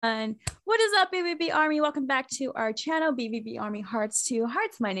What is up, BVB Army? Welcome back to our channel, BVB Army Hearts to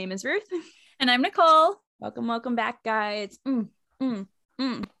Hearts. My name is Ruth. And I'm Niccole. Welcome back, guys. I'm a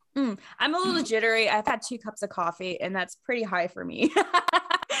little jittery. I've had 2 cups of coffee, and that's pretty high for me.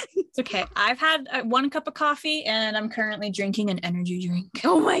 It's okay. I've had 1 cup of coffee, and I'm currently drinking an energy drink.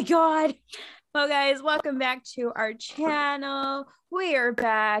 Oh my God. Well, guys, welcome back to our channel. We are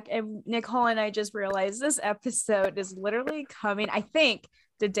back, and Niccole and I just realized this episode is literally coming, I think,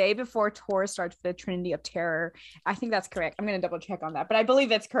 the day before tour starts for the Trinity of Terror. I think that's correct. I'm going to double check on that, but I believe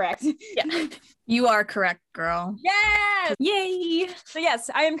that's correct. Yeah, you are correct, girl. Yes! Yay! So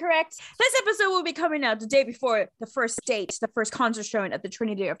yes, I am correct. This episode will be coming out the day before the first date, the first concert showing at the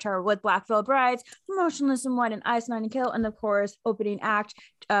Trinity of Terror with Black Veil Brides, Motionless in White, and Ice Niccole, and of course, opening act,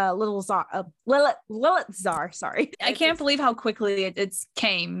 Lilith Czar. Sorry, I can't believe how quickly it's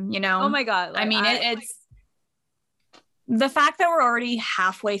came. You know? Oh my God! Like, I mean, it's the fact that we're already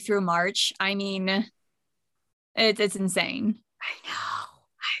halfway through March. I mean, it's insane. I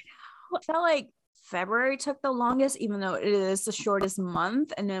know. I felt like February took the longest, even though it is the shortest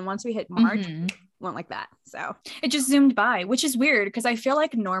month. And then once we hit March, went like that. So it just zoomed by, which is weird because I feel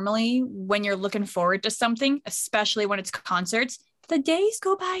like normally when you're looking forward to something, especially when it's concerts, the days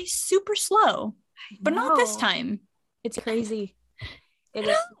go by super slow. But not this time. It's crazy. It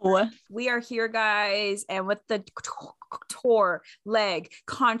is. We are here, guys, and with the tour leg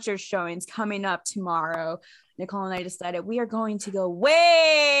concert showings coming up tomorrow, Niccole and I decided we are going to go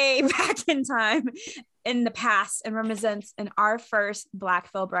way back in time in the past and reminisce in our first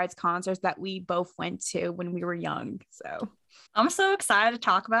Black Veil Brides concerts that we both went to when we were young. So I'm so excited to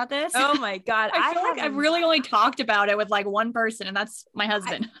talk about this. Oh my God. I feel like I've really only talked about it with like one person, and that's my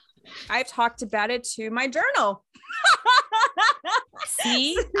husband. I've talked about it to my journal.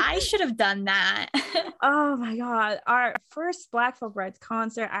 See, I should have done that. Oh my God. Our first Black Veil Brides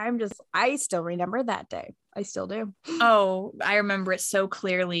concert. I still remember that day. I still do. Oh, I remember it so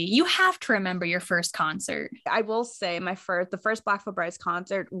clearly. You have to remember your first concert. I will say the first Black Veil Brides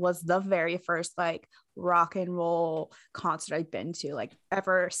concert was the very first like rock and roll concert I've been to, like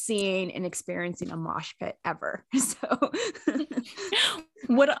ever seeing and experiencing a mosh pit ever. So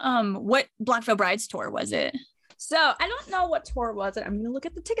what Black Veil Brides tour was it? So I don't know what tour was it. I'm gonna look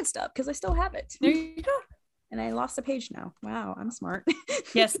at the ticket stub because I still have it. There you go. And I lost the page now. Wow, I'm smart.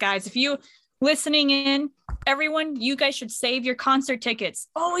 Yes, guys, if you listening in, everyone, you guys should save your concert tickets.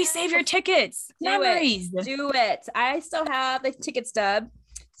 Always save your tickets. Memories. Do it. I still have the ticket stub.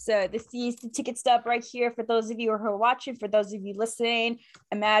 So this is the ticket stub right here for those of you who are watching. For those of you listening,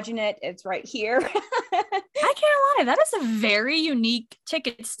 imagine it. It's right here. I can't lie. That is a very unique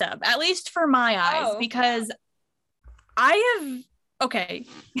ticket stub, at least for my eyes, because okay.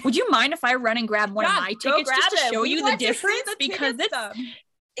 Would you mind if I run and grab one of my tickets just to show you the difference? Because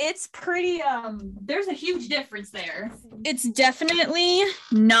it's pretty, there's a huge difference there. It's definitely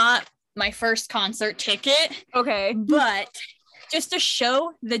not my first concert ticket. Okay. But just to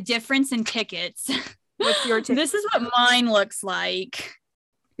show the difference in tickets. What's your ticket? This is what mine looks like.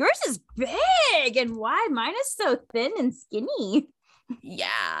 Yours is big and wide. Mine is so thin and skinny.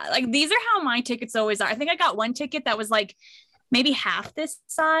 Yeah, like these are how my tickets always are. I think I got one ticket that was like maybe half this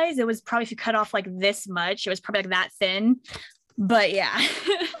size. It was probably, if you cut off like this much, it was probably like that thin. But yeah,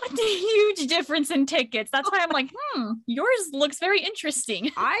 a huge difference in tickets. That's why I'm like, yours looks very interesting.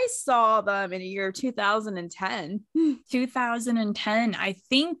 I saw them in the year 2010. 2010. I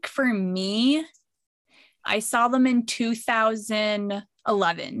think for me, I saw them in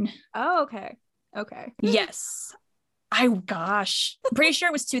 2011. Oh, okay. Yes. Gosh, I'm pretty sure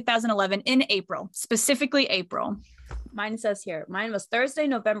it was 2011 in April, specifically April. Mine says here, mine was Thursday,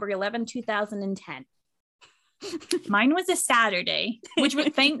 November 11, 2010. Mine was a Saturday, which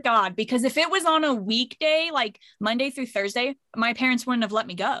would thank God, because if it was on a weekday, like Monday through Thursday, my parents wouldn't have let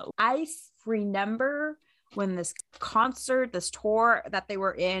me go. I remember when this tour that they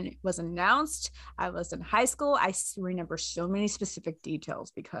were in was announced. I was in high school. I remember so many specific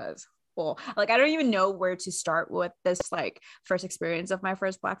details because like I don't even know where to start with this like first experience of my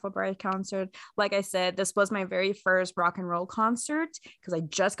first Black Veil Bride concert. Like I said, this was my very first rock and roll concert because I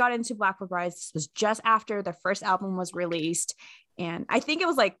just got into Black Veil Brides. This was just after the first album was released, and I think it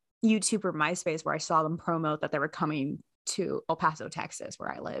was like YouTube or MySpace where I saw them promote that they were coming to El Paso, Texas,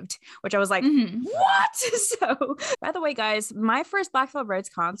 where I lived, which I was like, what? So by the way, guys, my first Black Veil Brides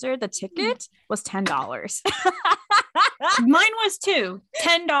concert, the ticket was $10. Mine was too.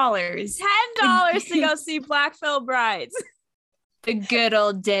 $10. $10 to go see Black Veil Brides. The good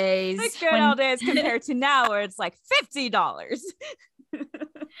old days. The good old days compared to now where it's like $50.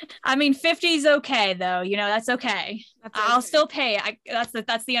 I mean, 50 is okay though. That's okay. I'll okay. still pay.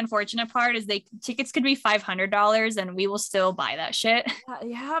 That's the unfortunate part is tickets could be $500 and we will still buy that shit.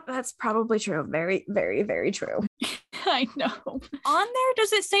 Yeah, that's probably true. Very, very, very true. I know. On there,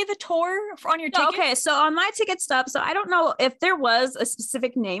 does it say the tour on your ticket? Okay, so on my ticket stub, so I don't know if there was a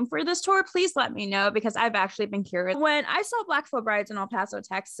specific name for this tour. Please let me know because I've actually been curious. When I saw Black Veil Brides in El Paso,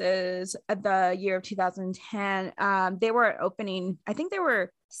 Texas, the year of 2010, they were opening. I think they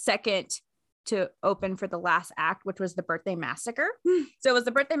were second to open for the last act, which was the Birthday Massacre. So it was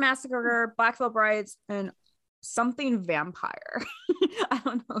the Birthday Massacre, Black Veil Brides, and something vampire. I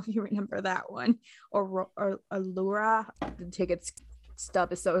don't know if you remember that one, or Allura. The tickets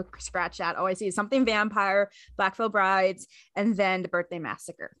stub is so scratched out. Oh, I see something vampire, Black Veil Brides, and then the Birthday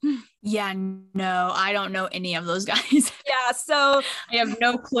Massacre. Yeah, no, I don't know any of those guys. Yeah, so I have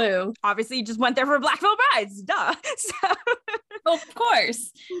no clue. Obviously you just went there for Black Veil Brides, duh. So of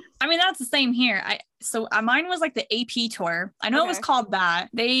course. I mean, that's the same here. Mine was like the AP tour. I know it was called that.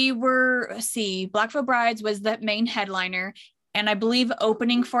 They were, Black Veil Brides was the main headliner. And I believe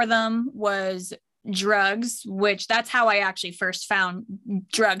opening for them was Drugs, which that's how I actually first found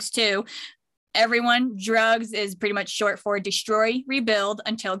Drugs too. Everyone, Drugs is pretty much short for Destroy, Rebuild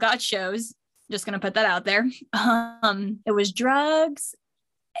Until God Shows. Just going to put that out there. It was Drugs.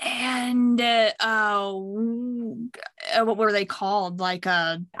 And what were they called? I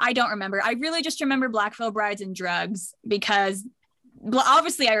don't remember. I really just remember Black Veil Brides and Drugs because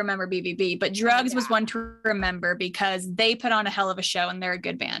obviously I remember BVB, but Drugs was one to remember because they put on a hell of a show and they're a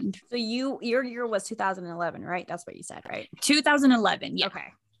good band. So your year was 2011, right? That's what you said, right? 2011. Yeah. Okay.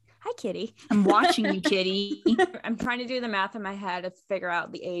 Hi, Kitty. I'm watching you, Kitty. I'm trying to do the math in my head to figure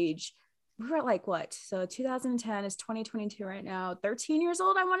out the age. We were like what? So 2010 is 2022 right now. 13 years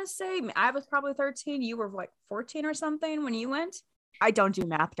old, I want to say. I was probably 13. You were like 14 or something when you went. I don't do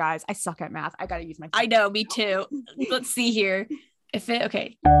math, guys. I suck at math. I got to use my phone. I know, me too. Let's see here.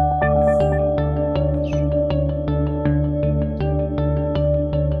 Okay.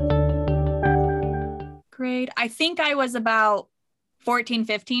 Grade. I think I was about 14,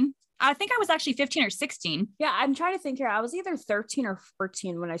 15. I think I was actually 15 or 16. Yeah, I'm trying to think here. I was either 13 or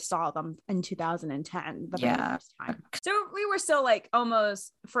 14 when I saw them in 2010. The very first time. So we were still like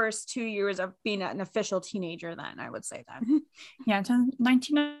almost first 2 years of being an official teenager then, I would say then. Yeah,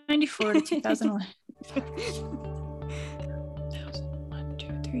 1994 to 2011. 1,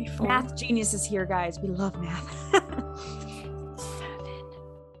 2, 3, 4. Math geniuses here, guys. We love math. 7.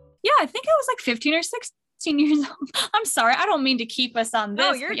 Yeah, I think I was like 15 or 16 years old. I'm sorry, I don't mean to keep us on this.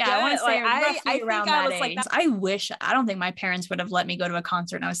 No, you're good. I want to say I around think I that was like age. I don't think my parents would have let me go to a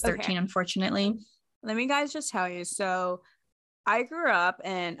concert when I was 13, unfortunately. Let me guys just tell you. So I grew up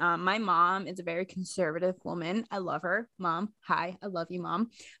and my mom is a very conservative woman. I love her. Mom, hi. I love you, Mom.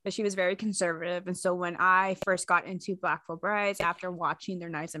 But she was very conservative. And so when I first got into Black Veil Brides after watching their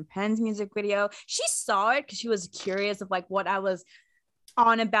Knives and Pens music video, she saw it because she was curious of like what I was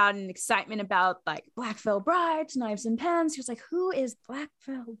on about and excitement about, like Black Veil Brides, Knives and Pens. She was like, who is Black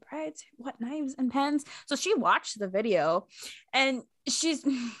Veil Brides? What Knives and Pens? So she watched the video and she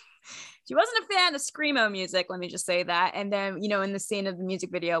wasn't a fan of screamo music, let me just say that. And then, in the scene of the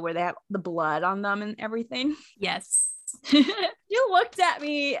music video where they have the blood on them and everything. Yes. She looked at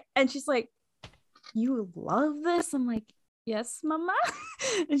me and she's like, you love this? I'm like, yes, Mama.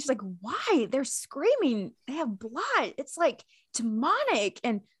 And she's like, why? They're screaming. They have blood. It's like demonic.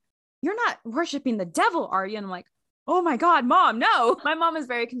 And you're not worshiping the devil, are you? And I'm like, oh my God, Mom, no. My mom is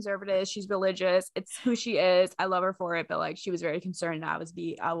very conservative. She's religious. It's who she is. I love her for it. But like, she was very concerned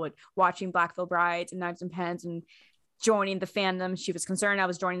I would watching Black Veil Brides and Knives and Pens and joining the fandom. She was concerned I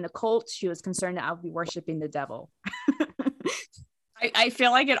was joining the cult. She was concerned that I would be worshiping the devil. I feel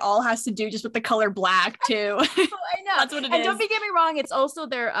like it all has to do just with the color black too. I know. That's what it is. And don't get me wrong, it's also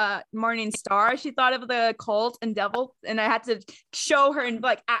their morning star. She thought of the cult and devil, and I had to show her. And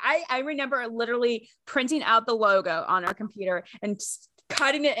like I remember literally printing out the logo on our computer and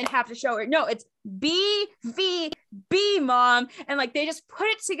cutting it and have to show her. No, it's BVB, Mom. And like they just put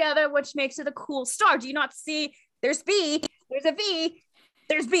it together, which makes it a cool star. Do you not see? There's B, there's a V,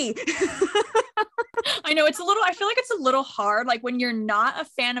 there's B. I know I feel like it's a little hard. Like when you're not a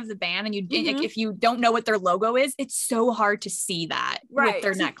fan of the band and if you don't know what their logo is, it's so hard to see that with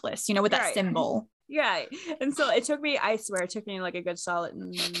their necklace, with that symbol. Yeah. And so it took me like a good solid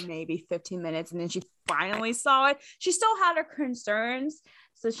maybe 15 minutes. And then she finally saw it. She still had her concerns.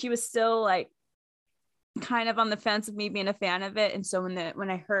 So she was still like kind of on the fence of me being a fan of it. And so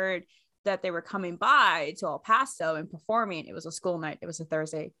when I heard that they were coming by to El Paso and performing, it was a school night. It was a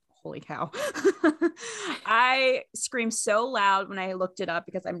Thursday. holy cow. I screamed so loud when I looked it up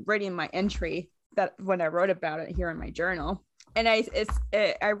because I'm reading my entry that when I wrote about it here in my journal. And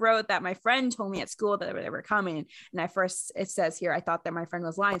I wrote that my friend told me at school that they were coming. And it says here, I thought that my friend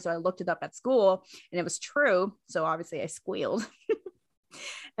was lying. So I looked it up at school and it was true. So obviously I squealed.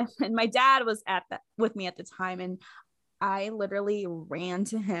 And my dad was with me at the time. And I literally ran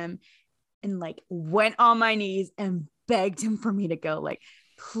to him and like went on my knees and begged him for me to go. Like,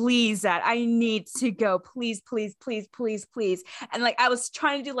 please, Dad, I need to go. Please, please, please, please, please. And like, I was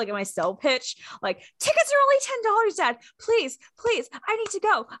trying to do like my sell pitch, like tickets are only $10, Dad. Please, please, I need to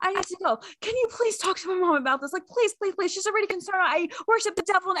go. I need to go. Can you please talk to my mom about this? Like, please, please, please. She's already concerned. I worship the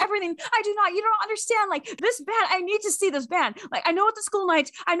devil and everything. You don't understand. Like this band, I need to see this band. Like, I know it's a school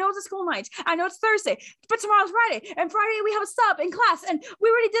night. I know it's Thursday, but tomorrow's Friday. And Friday we have a sub in class and we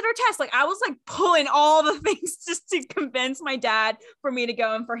already did our test. Like I was like pulling all the things just to convince my dad for me to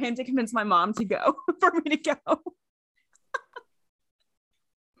go and for him to convince my mom to go for me to go.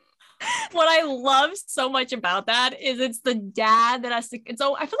 What I love so much about that is it's the dad that has to, I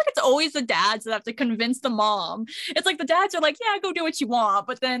feel like it's always the dads that have to convince the mom. It's like the dads are like, yeah, go do what you want.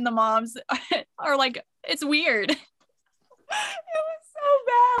 But then the moms are like, it's weird. It was so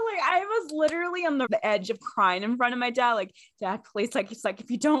bad. Like I was literally on the edge of crying in front of my dad. Like, Dad, please. Like, it's like, if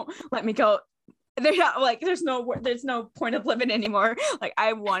you don't let me go, there's no point of living anymore. Like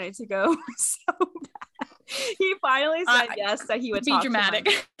I wanted to go so bad. He finally said yes, that he would be dramatic.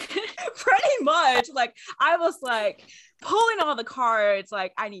 Pretty much. Like I was like pulling all the cards,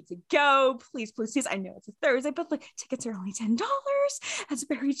 like I need to go, please, please, please. I know it's a Thursday, but like tickets are only $10. That's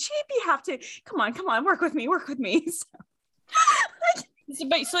very cheap. You have to come on, work with me.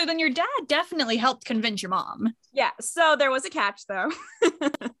 So then your dad definitely helped convince your mom. Yeah. So there was a catch though.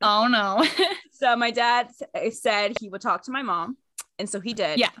 Oh no. So my dad said he would talk to my mom. And so he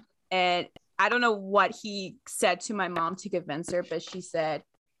did. Yeah. And I don't know what he said to my mom to convince her, but she said,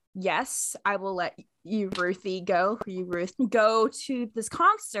 yes, I will let you, Ruth, go to this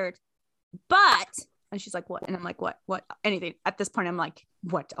concert. But, and she's like, what? And I'm like, what? Anything. At this point, I'm like,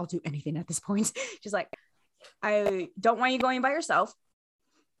 what? I'll do anything at this point. She's like, I don't want you going by yourself.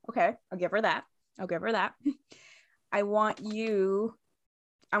 Okay, I'll give her that. I want your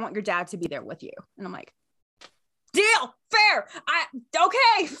dad to be there with you. And I'm like, deal, fair.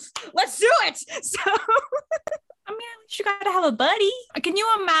 Okay, let's do it. So I mean, you gotta have a buddy. Can you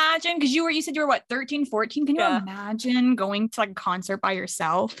imagine? Because you said you were what, 13, 14? Can you imagine going to like a concert by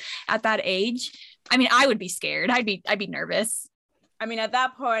yourself at that age? I mean, I would be scared. I'd be nervous. I mean, at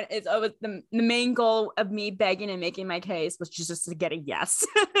that point, it's always the main goal of me begging and making my case was just to get a yes.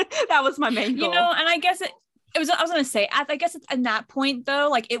 That was my main goal. And I guess I was going to say, I guess at that point though,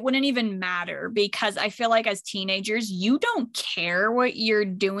 like it wouldn't even matter because I feel like as teenagers, you don't care what you're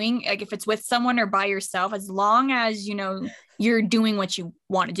doing. Like if it's with someone or by yourself, as long as, you're doing what you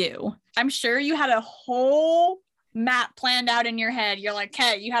want to do. I'm sure you had a whole map planned out in your head. You're like,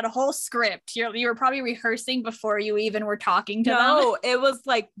 hey, you had a whole script. You were probably rehearsing before you even were talking to them. No, it was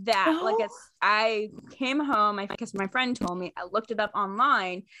like that. Oh. Like I came home, because my friend told me, I looked it up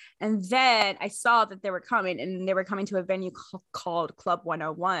online, and then I saw that they were coming, and they were coming to a venue called Club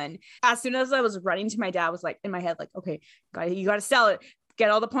 101. As soon as I was running to my dad, I was like in my head, like, okay, you got to sell it. Get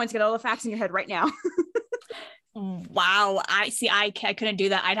all the points, get all the facts in your head right now. Wow. I couldn't do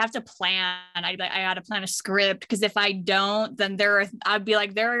that. I'd have to plan. I had to plan a script because if I don't, then there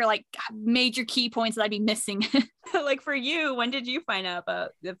are like major key points that I'd be missing. Like for you, when did you find out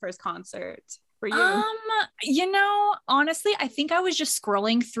about the first concert for you? Honestly, I think I was just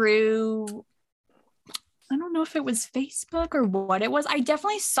scrolling through, I don't know if it was Facebook or what it was. I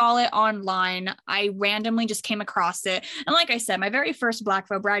definitely saw it online. I randomly just came across it. And like I said, my very first Black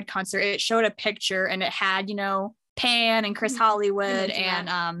Veil Bride concert, it showed a picture and it had, Pan and Chris Hollywood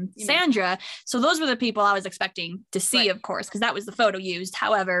and Sandra. So those were the people I was expecting to see, of course, because that was the photo used.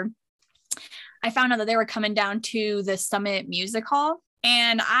 However, I found out that they were coming down to the Summit Music Hall.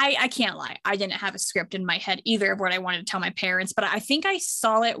 And I can't lie, I didn't have a script in my head either of what I wanted to tell my parents, but I think I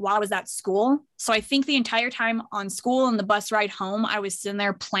saw it while I was at school. So I think the entire time on school and the bus ride home, I was sitting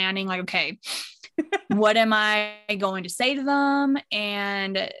there planning like, okay, what am I going to say to them?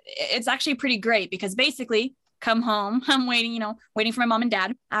 And it's actually pretty great because basically come home, I'm waiting for my mom and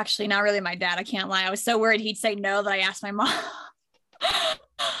dad. Actually, not really my dad. I can't lie. I was so worried he'd say no that I asked my mom.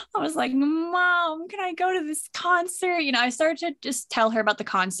 I was like, Mom, can I go to this concert? I started to just tell her about the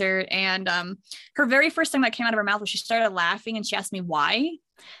concert. And her very first thing that came out of her mouth was she started laughing and she asked me why.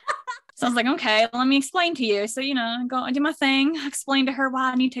 So I was like, okay, let me explain to you. So, go and do my thing, explain to her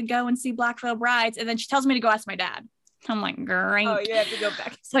why I need to go and see Black Veil Brides. And then she tells me to go ask my dad. I'm like, great. Oh, you have to go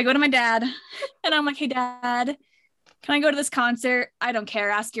back. So I go to my dad and I'm like, hey, Dad, can I go to this concert? I don't care.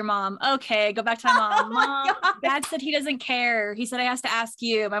 Ask your mom. Okay, go back to my mom. Oh my Mom, God. Dad said he doesn't care. He said I has to ask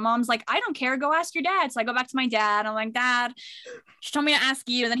you. My mom's like, I don't care. Go ask your dad. So I go back to my dad. I'm like, Dad, she told me to ask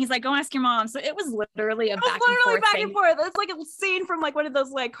you. And then he's like, go ask your mom. So it was literally a back and forth. It's like a scene from like one of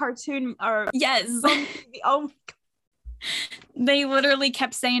those like cartoon or Yes. Oh, They literally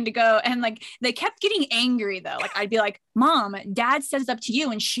kept saying to go, and like they kept getting angry though. Like I'd be like, Mom, Dad says it's up to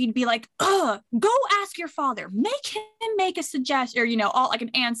you, and she'd be like, go ask your father, make him make a suggestion, or all like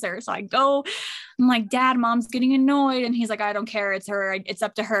an answer. So I go, I'm like, Dad, Mom's getting annoyed, and he's like, I don't care, it's her, it's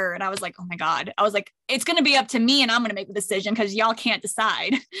up to her. And I was like, oh my God, I was like, it's gonna be up to me, and I'm gonna make the decision because y'all can't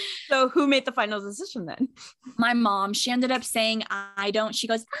decide. So who made the final decision then? My mom. She ended up saying, she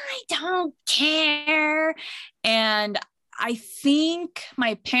goes, I don't care. And I think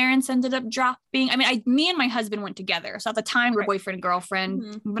my parents ended up dropping. I mean, me and my husband went together. So at the time, we're boyfriend and girlfriend.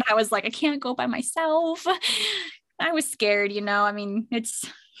 Mm-hmm. But I was like, I can't go by myself. I was scared, I mean,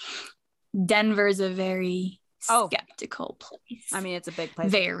 Denver's a very skeptical place. I mean, it's a big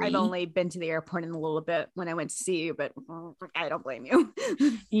place. Very. I've only been to the airport in a little bit when I went to see you, but I don't blame you.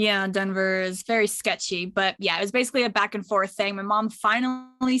 Yeah, Denver is very sketchy. But yeah, it was basically a back and forth thing. My mom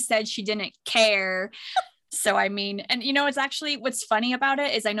finally said she didn't care. So, I mean, and it's actually what's funny about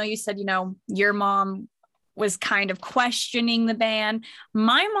it is I know you said, your mom was kind of questioning the band.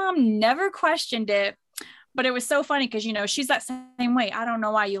 My mom never questioned it, but it was so funny because, she's that same way. I don't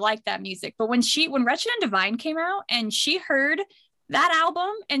know why you like that music. But when Wretched and Divine came out and she heard that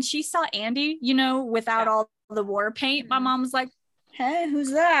album and she saw Andy, without all the war paint, my mom was like, hey,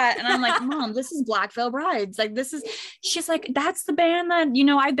 who's that? And I'm like, Mom, this is Black Veil Brides. Like, she's like, that's the band that,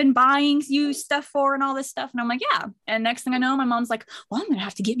 I've been buying you stuff for and all this stuff. And I'm like, yeah. And next thing I know, my mom's like, well, I'm going to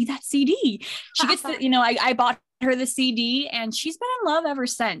have to get me that CD. She gets I bought her the CD and she's been in love ever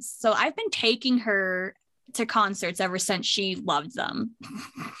since. So I've been taking her to concerts ever since she loved them.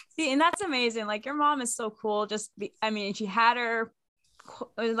 See, and that's amazing. Like, your mom is so cool. She had her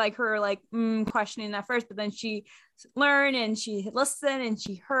questioning at first, but then she learned and she listened and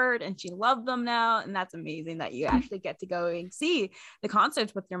she heard and she loved them now. And that's amazing that you actually get to go and see the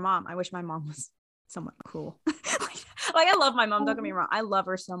concerts with your mom. I wish my mom was somewhat cool. like I love my mom, don't get me wrong, I love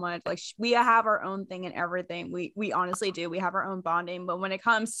her so much. Like, we have our own thing and everything. We honestly do. We have our own bonding, but when it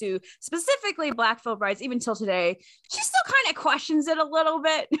comes to specifically Black Veil Brides, even till today, she still kind of questions it a little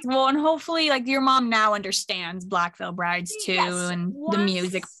bit. Well, and hopefully like your mom now understands Black Veil Brides too. Yes, and the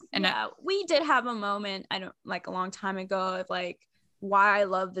music. And we did have a moment, a long time ago, of like why I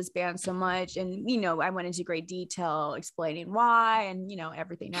love this band so much. And, I went into great detail explaining why and,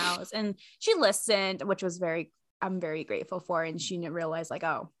 everything else. And she listened, which was I'm very grateful for. And she didn't realize like,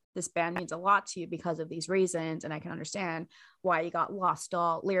 oh, this band means a lot to you because of these reasons. And I can understand why you got Lost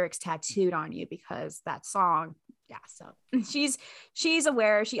Doll lyrics tattooed on you because that song. Yeah. So she's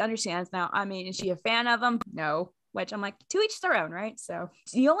aware. She understands now. I mean, is she a fan of them? No. Which I'm like, to each their own, right? So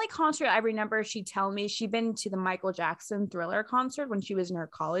the only concert I remember she'd tell me, she'd been to the Michael Jackson Thriller concert when she was in her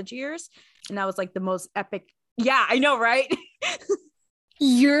college years. And that was like the most epic. Yeah, I know, right?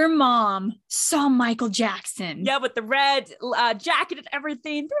 Your mom saw Michael Jackson. Yeah, with the red jacket and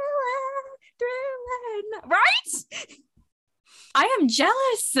everything. Thriller, right? I am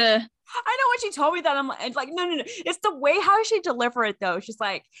jealous. I know when she told me that, I'm like, no. It's the way how she delivered it though. She's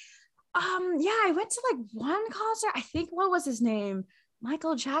like, I went to like one concert. I think, what was his name?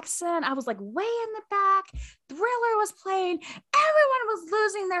 Michael Jackson. I was like way in the back. Thriller was playing. Everyone was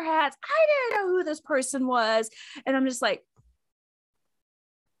losing their heads. I didn't know who this person was. And I'm just like,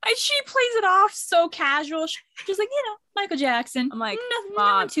 and she plays it off so casual. She's like, Michael Jackson. I'm like,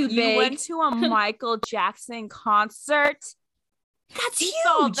 Mom, too big. You went to a Michael Jackson concert? That's huge.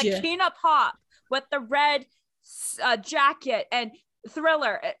 So the Kina Pop with the red jacket and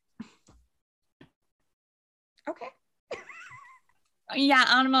Thriller. Okay. Yeah,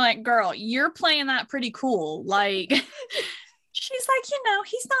 I'm like, girl, you're playing that pretty cool. Like, she's like,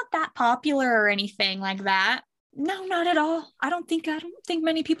 he's not that popular or anything like that. No, not at all. I don't think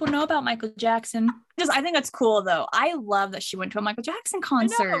many people know about Michael Jackson. I think that's cool though. I love that she went to a Michael Jackson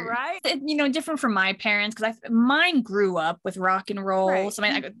concert. I know, right? Different from my parents because mine grew up with rock and roll. Right. So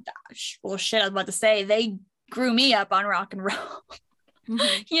I was about to say they grew me up on rock and roll.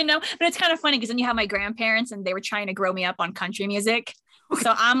 Mm-hmm. But it's kind of funny because then you have my grandparents and they were trying to grow me up on country music.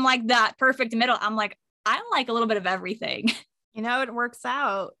 So I'm like that perfect middle. I'm like, I like a little bit of everything. It works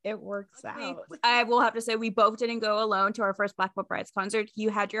out. I will have to say we both didn't go alone to our first Black Veil Brides concert. You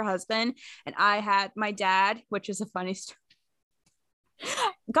had your husband and I had my dad, which is a funny story.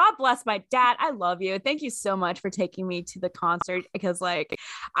 God bless my dad. I love you. Thank you so much for taking me to the concert, because like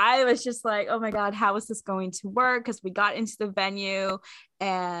I was just like, oh my God, how is this going to work? Because we got into the venue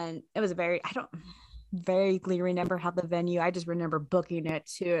and it was I don't vaguely remember how the venue, I just remember booking it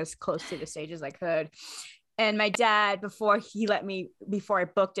to as close to the stage as I could. And my dad, before I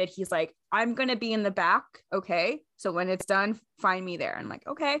booked it, he's like, I'm going to be in the back. Okay. So when it's done, find me there. I'm like,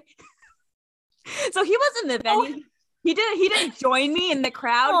 okay. So he was in the venue. Oh. He didn't join me in the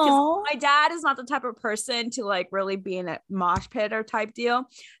crowd, because my dad is not the type of person to like really be in a mosh pit or type deal.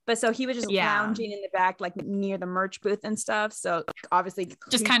 But so he was just lounging in the back, like near the merch booth and stuff. So obviously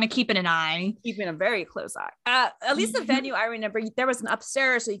just kind of keeping a very close eye. At least the venue, I remember there was an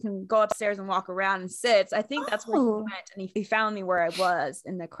upstairs, so you can go upstairs and walk around and sit. So I think that's where he went, and he found me where I was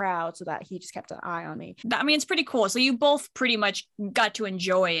in the crowd, so that he just kept an eye on me. I mean, it's pretty cool. So you both pretty much got to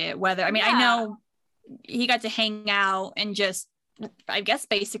enjoy it. I know he got to hang out and just, I guess,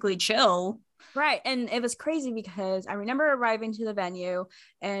 basically chill. Right. And it was crazy because I remember arriving to the venue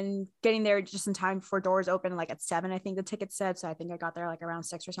and getting there just in time before doors open, like at 7, I think the ticket said. So I think I got there like around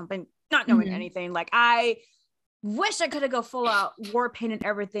 6 or something, not knowing anything. Like I wish I could have go full out war paint and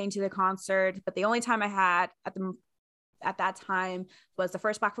everything to the concert. But the only time I had at that time was the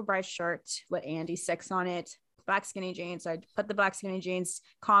first Black Veil shirt with Andy 6 on it, black skinny jeans. So I put the black skinny jeans,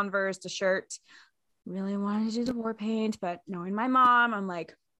 Converse, the shirt. Really wanted to do the war paint, but knowing my mom, I'm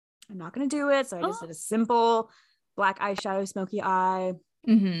like, I'm not gonna do it. So I just did a simple black eyeshadow, smoky eye,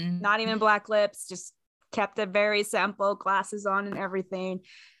 not even black lips, just kept it very simple, glasses on and everything.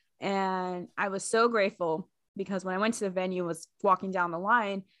 And I was so grateful, because when I went to the venue, was walking down the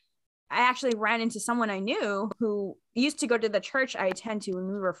line, I actually ran into someone I knew who used to go to the church I attend to when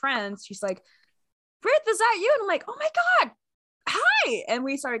we were friends. She's like, Ruth, is that you? And I'm like, oh my God, hi. And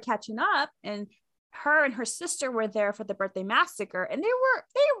we started catching up, and her and her sister were there for the birthday massacre, and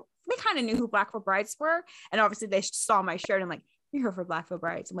they kind of knew who Black Veil Brides were, and obviously they saw my shirt and like, you're here for Black Veil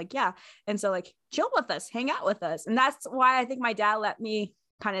Brides. I'm like, yeah. And so like, chill with us, hang out with us. And that's why I think my dad let me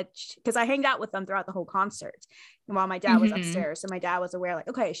kind of, because I hanged out with them throughout the whole concert, and while my dad was upstairs. So my dad was aware, like,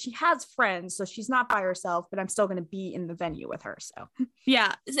 okay, she has friends, so she's not by herself, but I'm still going to be in the venue with her. So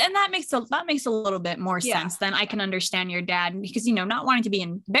yeah, and that makes a little bit more sense. Then I can understand your dad, because not wanting to be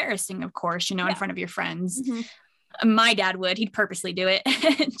embarrassing, of course, in front of your friends. My dad he'd purposely do it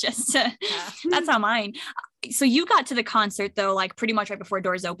just to, that's how mine. So you got to the concert though, like pretty much right before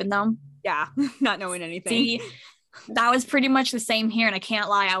doors opened though. Yeah, not knowing anything. See, that was pretty much the same here. And I can't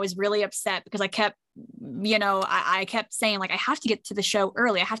lie, I was really upset because I kept, I kept saying like, I have to get to the show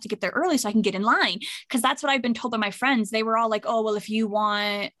early. I have to get there early so I can get in line. Cause that's what I've been told by my friends. They were all like, oh, well, if you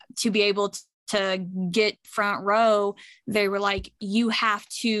want to be able to get front row, they were like, you have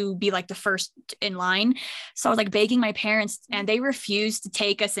to be like the first in line. So I was like begging my parents, and they refused to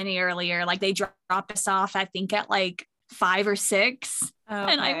take us any earlier. Like they dropped us off, I think at like 5 or 6.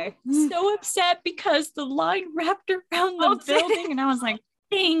 Okay. And I'm so upset because the line wrapped around the building, and I was like,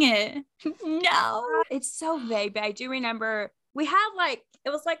 dang it. No. It's so vague, but I do remember we had like, it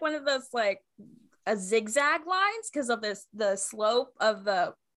was like one of those like a zigzag lines because of the slope of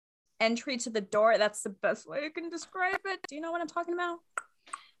the entry to the door. That's the best way I can describe it. Do you know what I'm talking about?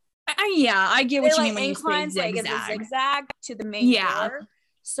 Yeah, I get what you mean when you say zigzag. Like it's a zigzag to the main door.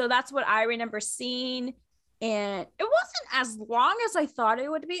 So that's what I remember seeing. And it wasn't as long as I thought it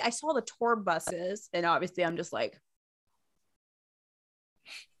would be. I saw the tour buses, and obviously I'm just like,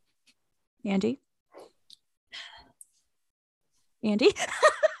 Andy?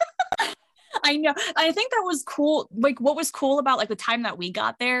 I know. I think that was cool. Like what was cool about like the time that we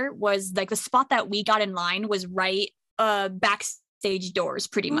got there was like the spot that we got in line was right backstage doors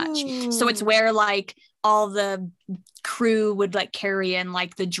pretty much. Ooh. So it's where like all the crew would like carry in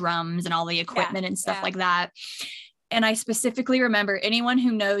like the drums and all the equipment and stuff like that. And I specifically remember, anyone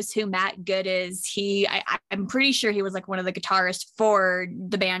who knows who Matt Good is, I'm pretty sure he was like one of the guitarists for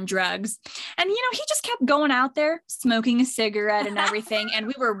the band Drugs. And, he just kept going out there smoking a cigarette and everything. And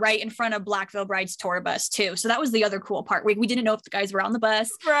we were right in front of Black Veil Brides tour bus too. So that was the other cool part. We didn't know if the guys were on the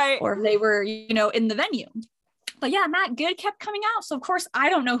bus or if they were, in the venue. But yeah, Matt Good kept coming out. So of course, I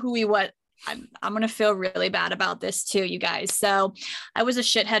don't know who he was. I'm going to feel really bad about this too, you guys. So I was a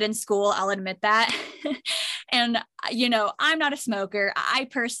shithead in school. I'll admit that. And, I'm not a smoker.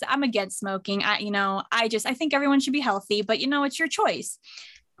 I'm against smoking. I think everyone should be healthy, but it's your choice.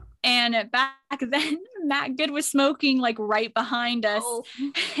 And back then, Matt Good was smoking like right behind us. Oh,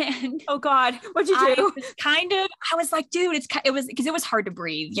 and oh God, what'd you do? I was like, dude, it was because it was hard to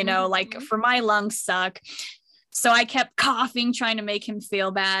breathe, like for my lungs suck. So I kept coughing, trying to make him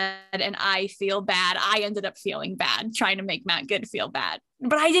feel bad, and I feel bad. I ended up feeling bad, trying to make Matt Good feel bad.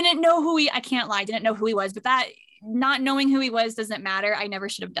 But I didn't know I can't lie, I didn't know who he was, but that not knowing who he was doesn't matter. I never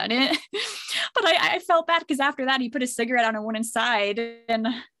should have done it. But I felt bad because after that, he put a cigarette on and went inside. And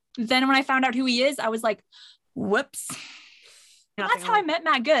then when I found out who he is, I was like, whoops. That's how I met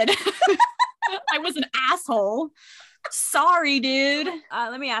Matt Good. I was an asshole. Sorry, dude.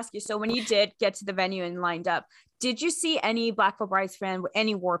 Let me ask you. So when you did get to the venue and lined up, did you see any Black Veil Brides fan with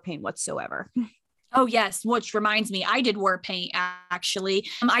any war paint whatsoever? Oh, yes. Which reminds me, I did war paint, actually.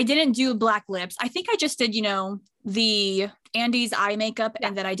 I didn't do black lips. I think I just did, the Andy's eye makeup,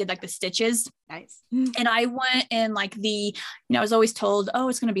 and then I did like the stitches. Nice. And I went in like I was always told, oh,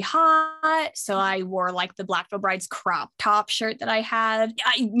 it's going to be hot. So I wore like the Black Veil Brides crop top shirt that I had.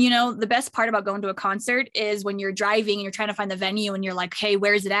 The best part about going to a concert is when you're driving and you're trying to find the venue and you're like, hey,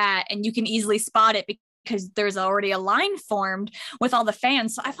 where's it at? And you can easily spot it because there's already a line formed with all the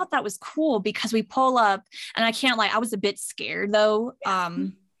fans. So I thought that was cool because we pull up, and I can't lie, I was a bit scared though.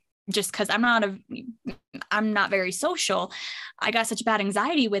 Just because I'm not very social. I got such bad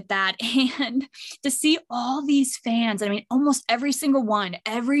anxiety with that. And to see all these fans, I mean, almost every single one,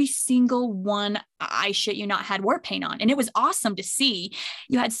 I shit you not, had war paint on. And it was awesome to see.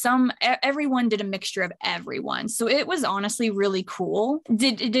 You had everyone did a mixture of everyone. So it was honestly really cool.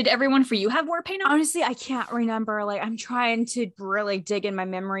 Did everyone for you have war paint on? Honestly, I can't remember. Like, I'm trying to really dig in my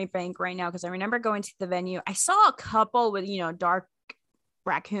memory bank right now because I remember going to the venue. I saw a couple with, dark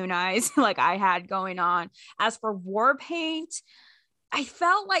raccoon eyes like I had going on. As for war paint, I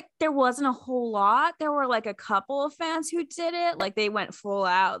felt like there wasn't a whole lot. There were like a couple of fans who did it. Like they went full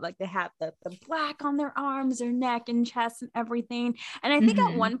out. Like they had the black on their arms, their neck and chest and everything. And I think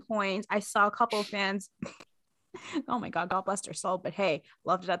at one point I saw a couple of fans oh my God, God bless their soul. But hey,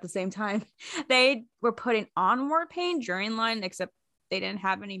 loved it at the same time. They were putting on war paint during line, except they didn't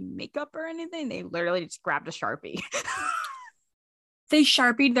have any makeup or anything. They literally just grabbed a Sharpie. They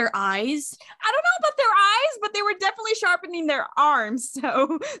Sharpied their eyes? I don't know about their eyes, but they were definitely sharpening their arms.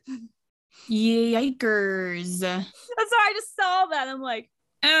 So yikers. That's why I just saw that. I'm like,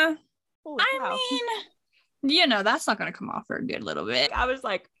 I mean, that's not going to come off for a good little bit. I was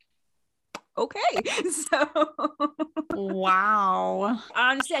like, okay. So wow.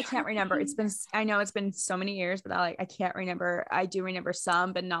 Honestly, I can't remember. I know it's been so many years, but I can't remember. I do remember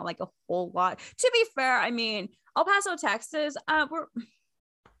some, but not like a whole lot. To be fair, I mean, El Paso, Texas, and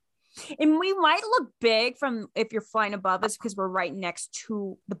we might look big from if you're flying above us because we're right next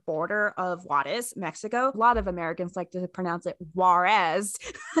to the border of Juarez, Mexico. A lot of Americans like to pronounce it Juarez,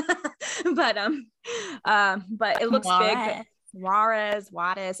 but it looks big. Juarez,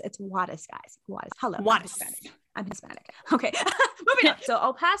 it's Juarez, guys. Juarez. Hello. Juarez. I'm Hispanic. Okay. Moving on. So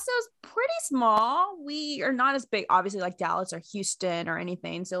El Paso's pretty small. We are not as big, obviously, like Dallas or Houston or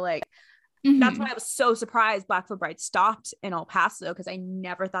anything. So like, that's why I was so surprised Black Veil Brides stopped in El Paso because I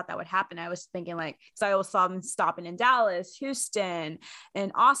never thought that would happen. I was thinking like, because I always saw them stopping in Dallas, Houston,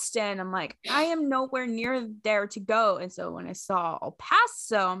 and Austin. I'm like, I am nowhere near there to go. And so when I saw El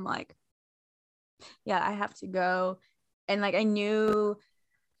Paso, I'm like, yeah, I have to go. And like, I knew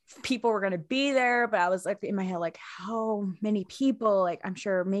people were going to be there, but I was like in my head, like how many people, like I'm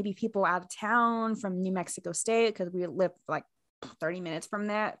sure maybe people out of town from New Mexico State, because we live like 30 minutes from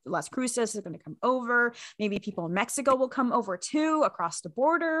that. Las Cruces is going to come over. Maybe people in Mexico will come over too, across the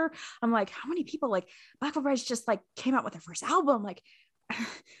border. I'm like, how many people? Like Black Veil Brides just like came out with their first album. Like,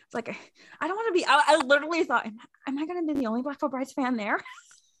 it's like, I don't want to be, I literally thought, am I going to be the only Black Veil Brides fan there?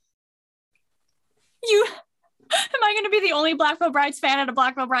 Am I going to be the only Black Veil Brides fan at a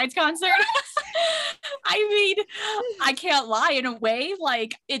Black Veil Brides concert? I mean, I can't lie, in a way,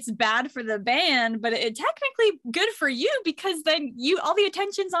 like it's bad for the band, but it's technically good for you because then all the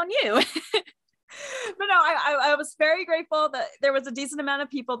attention's on you. But no, I was very grateful that there was a decent amount of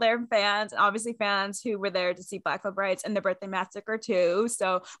people there, fans, obviously fans who were there to see Black Veil Brides and the Birthday Massacre too.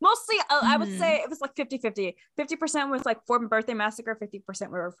 So mostly I would say it was like 50-50. 50% was like for Birthday Massacre, 50%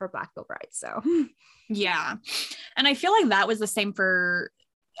 were for Black Veil Brides. So yeah. And I feel like that was the same for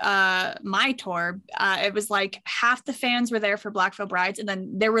my tour. It was like half the fans were there for Black Veil Brides, and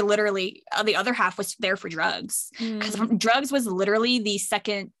then there were literally the other half was there for Drugs, because Drugs was literally the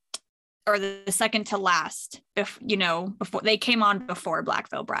second to last, before they came on before Black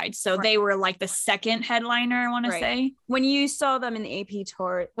Veil Brides. So they were like the second headliner, I want to say. When you saw them in the AP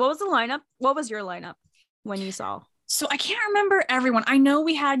tour, what was the lineup? What was your lineup when you saw? So I can't remember everyone. I know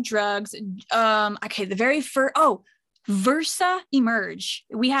we had Drugs. Okay, the very first, Versa Emerge.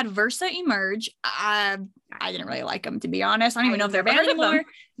 We had Versa Emerge. I didn't really like them, to be honest. I don't even know if they're banned anymore.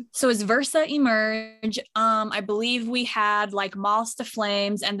 So it's Versa Emerge. I believe we had like Moths to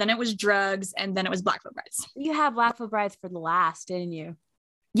Flames, and then it was Drugs, and then it was Blackfoot Brides. You had Blackfoot Brides for the last, didn't you?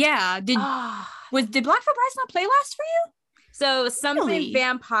 Yeah. Did Blackfoot Brides not play last for you? So something Really?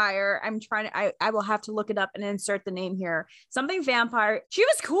 vampire. I will have to look it up and insert the name here. Something vampire. She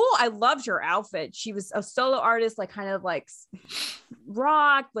was cool. I loved her outfit. She was a solo artist, like kind of like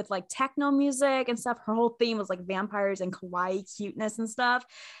rock with like techno music and stuff. Her whole theme was like vampires and kawaii cuteness and stuff.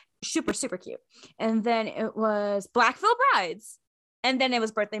 Super, super cute. And then it was Blackville Brides. And then it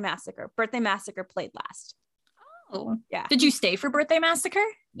was Birthday Massacre. Birthday Massacre played last. Oh, yeah. Did you stay for Birthday Massacre?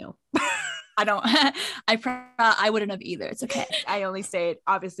 No. I don't. I wouldn't have either. It's okay. I only stayed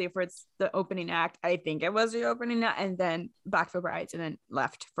obviously for it's the opening act. I think it was the opening act, and then Blackfoot Brides, and then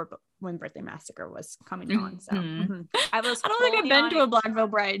left for when Birthday Massacre was coming on. So I don't think I've been to a Blackfoot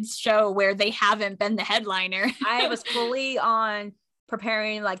Brides show where they haven't been the headliner. I was fully on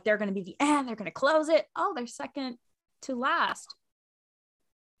preparing, like they're going to be the end. They're going to close it. Oh, they're second to last.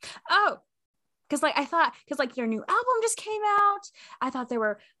 Oh. Because like I thought, because like their new album just came out, I thought they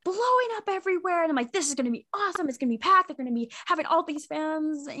were blowing up everywhere, and I'm like, this is gonna be awesome. It's gonna be packed. They're gonna be having all these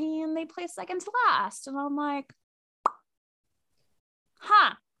fans, and they play second to last, and I'm like,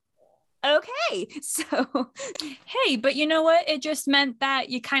 okay. So hey, but you know what? It just meant that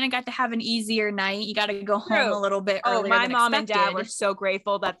you kind of got to have an easier night. You got to go home a little bit earlier. My than mom expected. and dad were so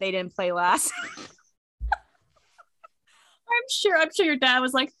grateful that they didn't play last. I'm sure your dad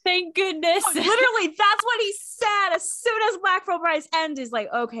was like, thank goodness. Literally, that's what he said. As soon as Blackfoot Brides ends, he's like,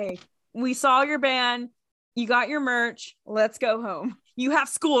 okay, we saw your band. You got your merch. Let's go home. You have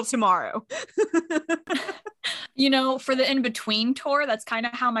school tomorrow. You know, for the in-between tour, that's kind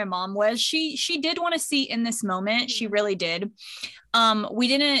of how my mom was. She did want to see In This Moment. She really did. We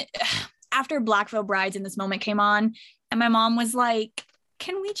didn't, after Blackfoot Brides In This Moment came on, and my mom was like,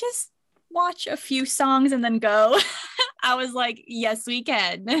 can we just watch a few songs and then go? I was like, yes, we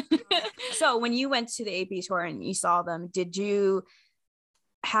can. So when you went to the AP tour and you saw them, did you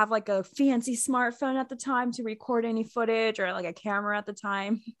have like a fancy smartphone at the time to record any footage, or like a camera at the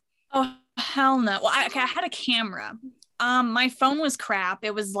time? Oh, hell no. Well, I had a camera. My phone was crap.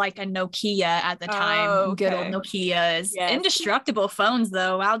 It was like a Nokia at the time. Oh, okay. Good old Nokias. Yes. Indestructible phones,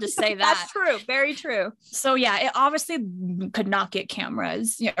 though. I'll just say that. That's true. Very true. So yeah, it obviously could not get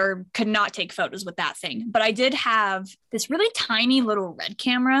cameras or could not take photos with that thing. But I did have this really tiny little red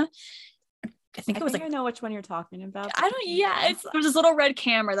camera. I think I know which one you're talking about. It was this little red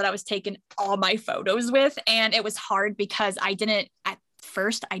camera that I was taking all my photos with. And it was hard because I didn't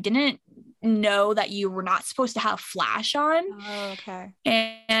know that you were not supposed to have flash on. Oh, okay.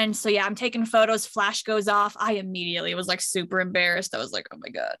 And so yeah, I'm taking photos, flash goes off. I immediately was like super embarrassed. I was like, oh my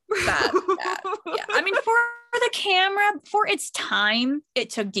God, bad. Yeah. I mean, for the camera, for its time,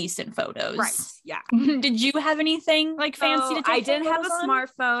 it took decent photos. Right. Yeah. Did you have anything like fancy to take? I didn't have a on?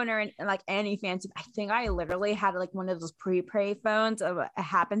 smartphone or like any fancy. I think I literally had like one of those pre-pay phones. It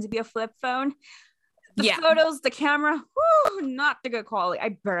happened to be a flip phone. The photos, the camera, not the good quality.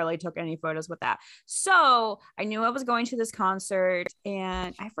 I barely took any photos with that. So I knew I was going to this concert,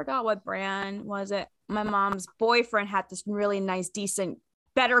 and I forgot what brand was it. My mom's boyfriend had this really nice, decent,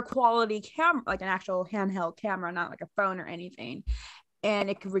 better quality camera, like an actual handheld camera, not like a phone or anything. And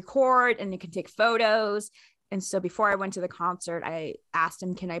it could record and it could take photos. And so before I went to the concert, I asked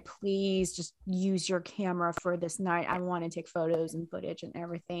him, can I please just use your camera for this night? I want to take photos and footage and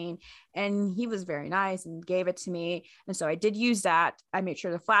everything. And he was very nice and gave it to me. And so I did use that. I made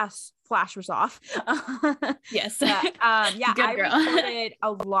sure the flash was off. Yes. But, I girl. recorded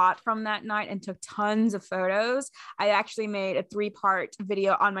a lot from that night and took tons of photos. I actually made a 3-part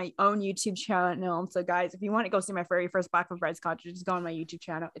video on my own YouTube channel. So guys, if you want to go see my very first Blackfoot Brides concert, just go on my YouTube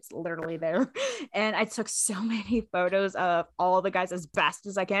channel. It's literally there. And I took so many photos of all the guys as best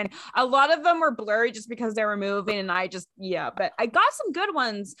as I can. A lot of them were blurry just because they were moving, and but I got some good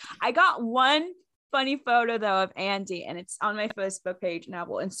ones. I got one funny photo though of Andy, and it's on my Facebook page, and I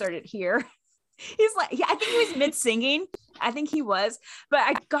will insert it here. He's like, I think he was mid singing. I think he was, but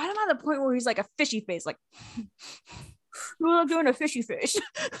I got him at the point where he's like a fishy face, like doing a fishy fish.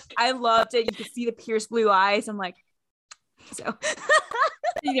 I loved it. You could see the pierced blue eyes. I'm like, so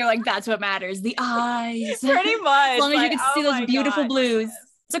you're like, that's what matters, the eyes. Pretty much. As long as you can see those beautiful blues.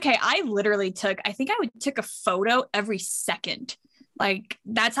 It's okay. I literally took a photo every second. Like,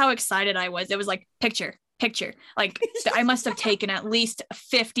 that's how excited I was. It was like picture. Like, I must have taken at least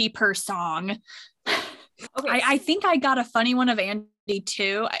 50 per song. Okay. I think I got a funny one of Andy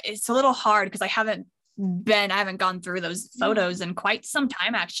too. It's a little hard because I haven't haven't gone through those photos in quite some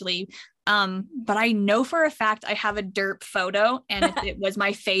time, actually. But I know for a fact I have a derp photo, and it was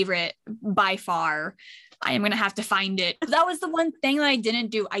my favorite by far. I am going to have to find it. That was the one thing that I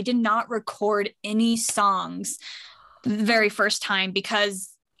didn't do. I did not record any songs the very first time because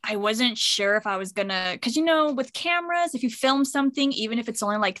I wasn't sure if I was gonna, because with cameras, if you film something, even if it's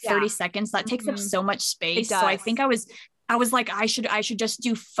only like 30 seconds, that takes up so much space. So I think I was like, I should just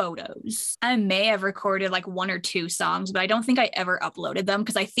do photos. I may have recorded like 1 or 2 songs, but I don't think I ever uploaded them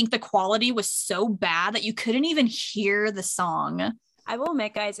because I think the quality was so bad that you couldn't even hear the song. I will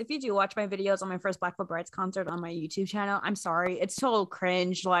admit, guys, if you do watch my videos on my first Black Veil Brides concert on my YouTube channel, I'm sorry. It's total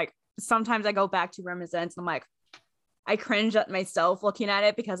cringe. Like sometimes I go back to reminiscence and I'm like, I cringe at myself looking at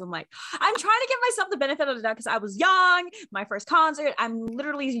it because I'm like, I'm trying to give myself the benefit of the doubt because I was young, my first concert. I'm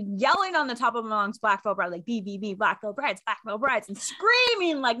literally yelling on the top of my lungs, Black Veil Bride, like BVB, Black Veil Brides, and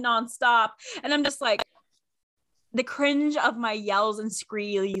screaming like nonstop. And I'm just like, the cringe of my yells and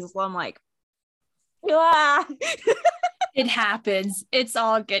screams. I'm like, ah. It happens. It's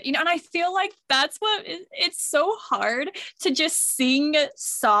all good. And I feel like that's what it's so hard to just sing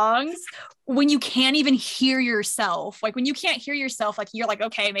songs when you can't even hear yourself. Like when you can't hear yourself, like you're like,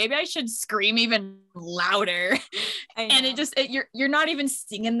 okay, maybe I should scream even louder. And you're not even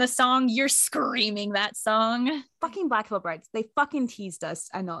singing the song. You're screaming that song. Fucking Black Veil Brides. They fucking teased us.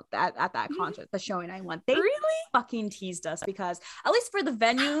 I know that at that concert, the showing I went, they really fucking teased us because at least for the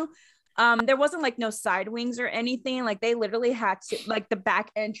venue, there wasn't like no side wings or anything. Like they literally had to, like the back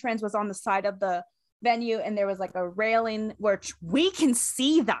entrance was on the side of the venue and there was like a railing where we can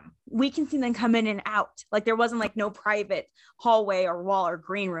see them come in and out. Like there wasn't like no private hallway or wall or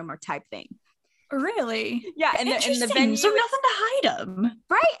green room or type thing. Really? Yeah. And the venue, so nothing to hide them,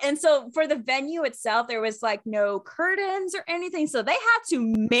 right? And so for the venue itself, there was like no curtains or anything, so they had to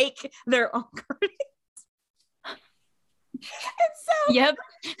make their own curtains. And so yep,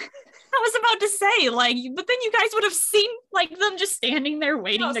 I was about to say, like, but then you guys would have seen like them just standing there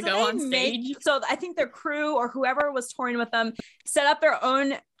waiting to go on stage. So I think their crew or whoever was touring with them set up their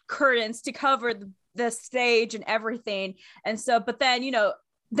own curtains to cover the stage and everything. And so, but then,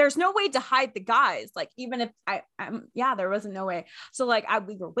 there's no way to hide the guys. Like, even if there wasn't no way. So like,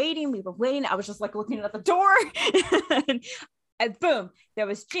 we were waiting. I was just like looking at the door and boom, there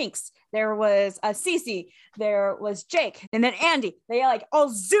was Jinx, there was Cece, there was Jake, and then Andy. They like all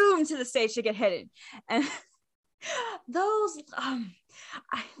zoomed to the stage to get hidden. And those,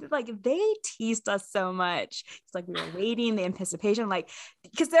 they teased us so much. It's like we were waiting, the anticipation, like,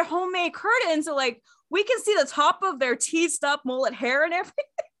 because they're homemade curtains, so like we can see the top of their teased up mullet hair and everything.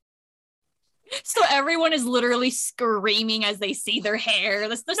 So everyone is literally screaming as they see their hair.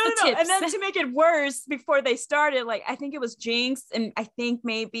 That's the tips. And then to make it worse, before they started, like I think it was Jinx and I think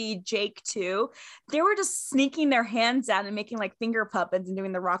maybe Jake too. They were just sneaking their hands out and making like finger puppets and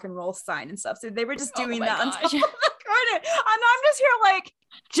doing the rock and roll sign and stuff. So they were just doing that on top of the curtain. And I'm just here like,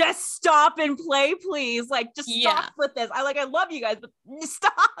 just stop and play, please. Like, just stop with this. I love you guys, but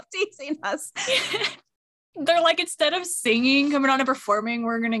stop teasing us. They're like, instead of singing, coming on and performing,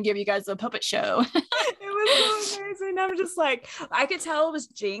 we're gonna give you guys a puppet show. It was so amazing. I'm just like, I could tell it was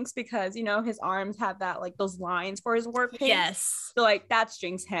Jinx because his arms have that like those lines for his work paint. Yes. So like that's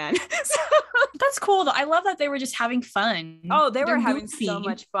Jinx's hand. That's cool though. I love that they were just having fun. Oh, they were having so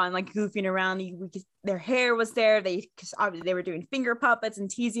much fun, like goofing around. Their hair was there. Because obviously they were doing finger puppets and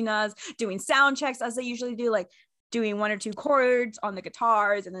teasing us, doing sound checks as they usually do, like doing 1 or 2 chords on the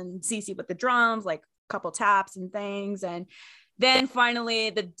guitars, and then Cece with the drums, like couple taps and things. And then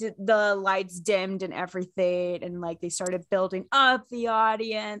finally the lights dimmed and everything, and like they started building up the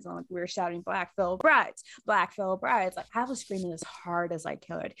audience, and like we were shouting Black Veil Brides. Like I was screaming as hard as I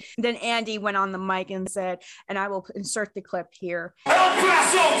could. Then Andy went on the mic and said, and I will insert the clip here, El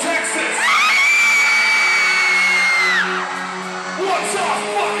Paso, Texas. What's our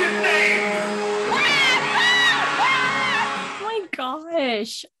fucking name?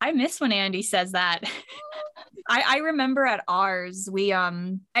 Gosh, I miss when Andy says that. I remember at ours,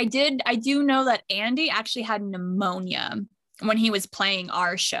 I do know that Andy actually had pneumonia when he was playing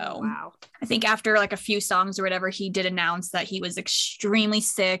our show. Wow. I think after like a few songs or whatever, he did announce that he was extremely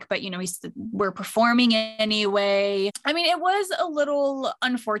sick, but we're performing anyway. I mean, it was a little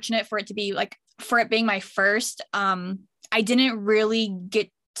unfortunate for it being my first. I didn't really get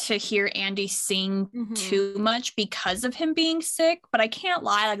to hear Andy sing too much because of him being sick, but I can't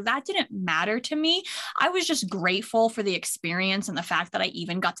lie, like that didn't matter to me. I was just grateful for the experience and the fact that I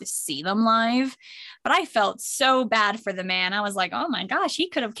even got to see them live. But I felt so bad for the man. I was like, oh my gosh, he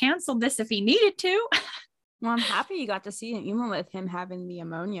could have canceled this if he needed to. Well, I'm happy you got to see him, even with him having the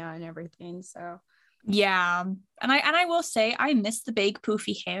ammonia and everything. So Yeah. And I will say I miss the big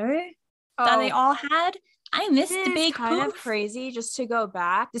poofy hair that they all had. I miss the big kind poof. of crazy just to go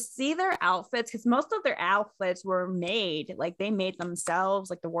back to see their outfits, because most of their outfits were made, like they made themselves.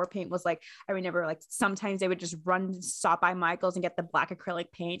 Like the war paint was like, I remember like sometimes they would just stop by Michael's and get the black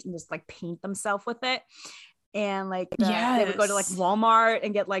acrylic paint and just like paint themselves with it. And like they would go to like Walmart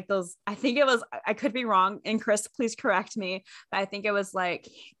and get like those, I think it was, I could be wrong, and Chris, please correct me, but I think it was like,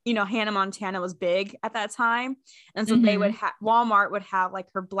 you know, Hannah Montana was big at that time, and so they would have, Walmart would have like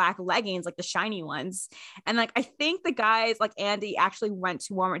her black leggings, like the shiny ones, and like I think the guys like Andy actually went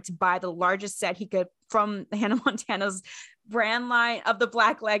to Walmart to buy the largest set he could from Hannah Montana's brand line of the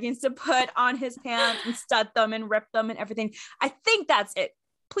black leggings to put on his pants and stud them and rip them and everything. I think that's it.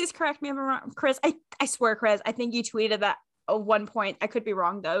 Please correct me if I'm wrong, Chris. I swear, Chris, I think you tweeted that at one point. I could be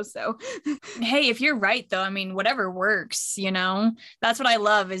wrong though. So hey, if you're right though, I mean, whatever works, you know, that's what I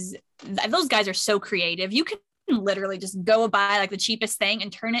love is those guys are so creative. You can literally just go buy like the cheapest thing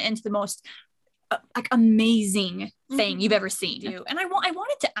and turn it into the most like amazing thing you've ever seen. And I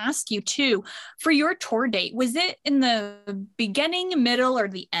wanted to ask you too, for your tour date, was it in the beginning, middle, or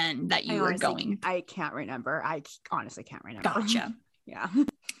the end that you were going? I can't remember. I honestly can't remember. Gotcha. Yeah.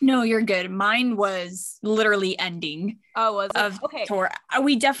 No, you're good. Mine was literally ending. Oh, was it? Of tour.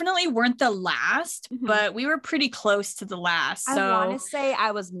 We definitely weren't the last, but we were pretty close to the last. So I want to say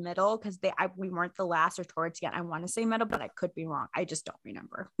I was middle because we weren't the last or towards yet. I want to say middle, but I could be wrong. I just don't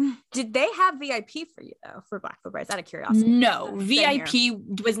remember. Did they have VIP for you though for Blackfoot Brides? Out of curiosity. No, VIP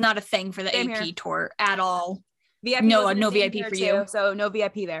was not a thing for the AP tour at all. VIP no VIP for you. So no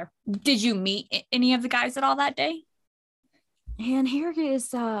VIP there. Did you meet any of the guys at all that day? And here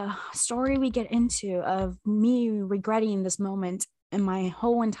is a story we get into of me regretting this moment in my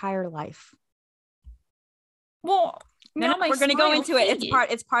whole entire life. Well, now we're going to go into it.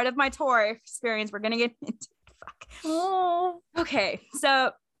 It's part of my tour experience. We're going to get into it. Fuck. Oh. Okay.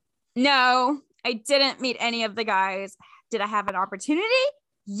 So no, I didn't meet any of the guys. Did I have an opportunity?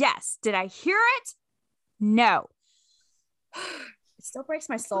 Yes. Did I hear it? No. It still breaks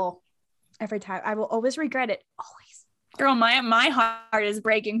my soul every time. I will always regret it. Always. Girl, my heart is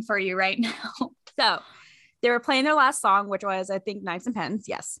breaking for you right now. So they were playing their last song, which was, I think, Knives and Pens.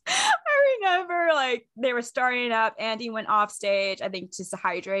 Yes. I remember like they were starting up. Andy went off stage, I think just to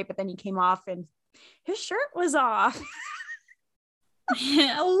hydrate, but then he came off and his shirt was off.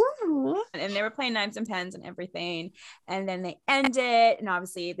 And they were playing Knives and Pens and everything. And then they ended. And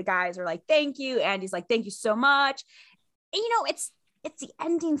obviously the guys are like, thank you. Andy's like, thank you so much. And, you know, it's the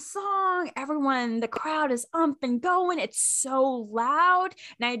ending song. Everyone, the crowd is up and going. It's so loud.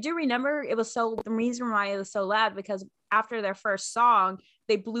 And I do remember the reason why it was so loud, because after their first song,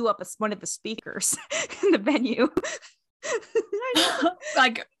 they blew up one of the speakers in the venue.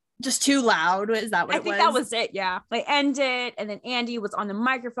 Like just too loud. Is that what it was? I think that was it. Yeah. They ended. And then Andy was on the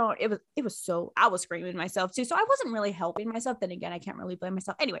microphone. It was so, I was screaming myself too. So I wasn't really helping myself. Then again, I can't really blame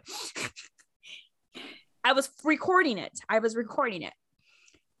myself. Anyway. I was recording it.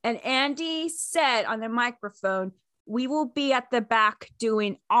 And Andy said on the microphone, we will be at the back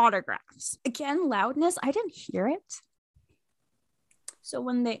doing autographs. Again, loudness. I didn't hear it. So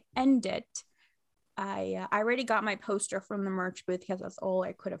when they ended, I already got my poster from the merch booth because that's all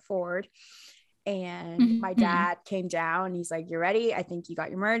I could afford. And my dad came down and he's like, you ready? I think you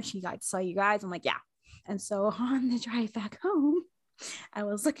got your merch. He got to saw you guys. I'm like, yeah. And so on the drive back home, I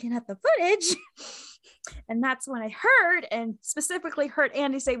was looking at the footage. And that's when I heard, and specifically heard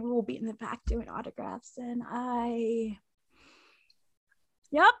Andy say, we will be in the back doing autographs. And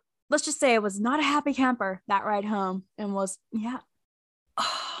let's just say I was not a happy camper that ride home, and was,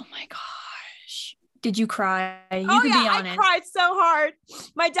 Oh my gosh. Did you cry? You can be honest. I cried so hard.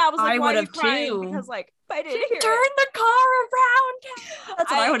 My dad was like, why are you crying? Too. Because like, I didn't hear Turn the car around.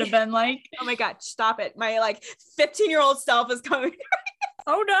 That's what I would have been like. Oh my God, stop it. My like 15-year-old self is coming.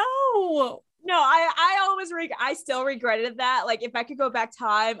 Oh no. No, I still regretted that. Like if I could go back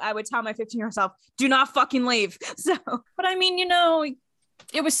time, I would tell my 15-year-old self, do not fucking leave. So, but I mean, you know,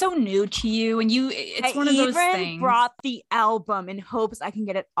 it was so new to you, and it's one of those things. I even brought the album in hopes I can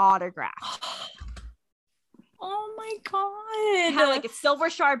get it autographed. Oh my God. I had like a silver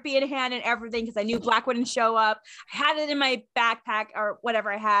Sharpie in hand and everything because I knew Black wouldn't show up. I had it in my backpack or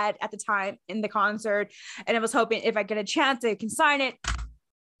whatever I had at the time in the concert. And I was hoping if I get a chance, I can sign it.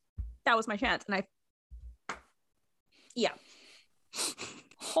 That was my chance. And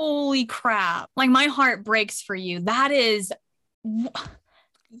holy crap. Like my heart breaks for you. That is,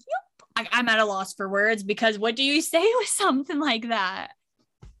 I'm at a loss for words, because what do you say with something like that?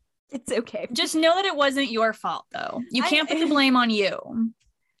 It's okay. Just know that it wasn't your fault though. You can't put the blame on you.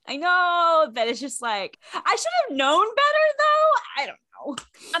 I know that it's just like, I should have known better though. I don't know.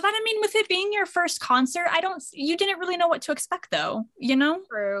 But I mean, with it being your first concert, you didn't really know what to expect though, you know?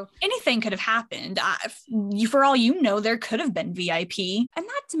 True. Anything could have happened. For all you know, there could have been VIP. And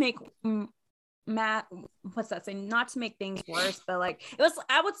not to make Matt, what's that saying? Not to make things worse, but like it was,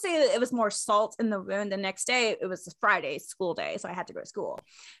 I would say that it was more salt in the wound. The next day, it was Friday, school day. So I had to go to school.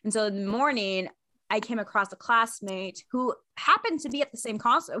 And so in the morning, I came across a classmate who happened to be at the same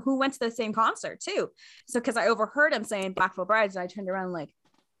concert, who went to the same concert too. So because I overheard him saying Blackfoot Brides, and I turned around like,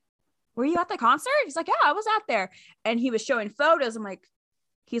 were you at the concert? He's like, yeah, I was out there. And he was showing photos. I'm like,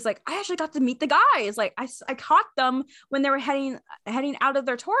 he's like, I actually got to meet the guys. Like I caught them when they were heading out of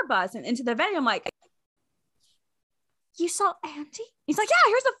their tour bus and into the venue. I'm like, you saw Andy? He's like, yeah,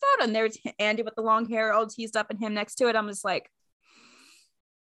 here's a photo. And there's Andy with the long hair all teased up and him next to it. I'm just like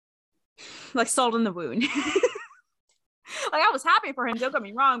salt in the wound. Like I was happy for him, don't get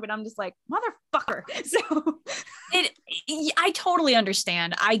me wrong, but I'm just like, motherfucker. So I totally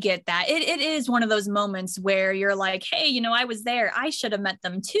understand. I get that. It is one of those moments where you're like, hey, you know, I was there. I should have met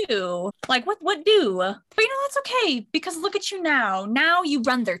them too. Like what do? But you know, that's okay because look at you now. Now you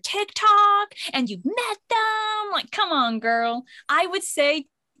run their TikTok and you've met them. Like, come on, girl. I would say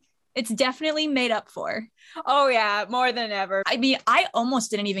it's definitely made up for. Oh yeah, more than ever. I mean, I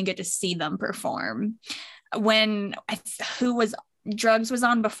almost didn't even get to see them perform when Drugs was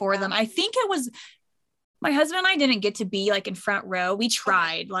on before them. I think it was my husband and I didn't get to be like in front row. We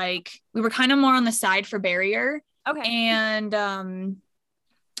tried, like we were kind of more on the side for barrier. Okay. And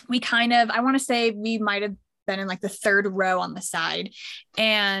we kind of, I want to say we might have been in like the third row on the side.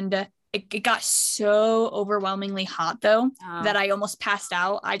 And it got so overwhelmingly hot though that I almost passed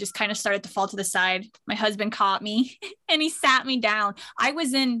out. I just kind of started to fall to the side. My husband caught me and he sat me down. I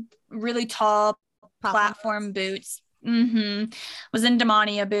was in really tall platform boots. Was in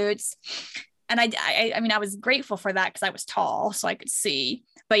Demonia boots. And I mean, I was grateful for that because I was tall so I could see.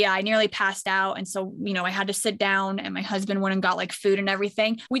 But yeah, I nearly passed out. And so, you know, I had to sit down and my husband went and got like food and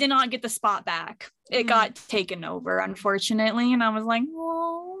everything. We did not get the spot back. It got taken over, unfortunately. And I was like,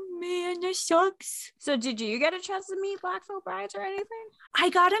 oh man, this sucks. So did you get a chance to meet Blackfoot Brides or anything? I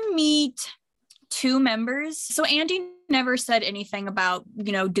got to meet 2 members. So Andy never said anything about,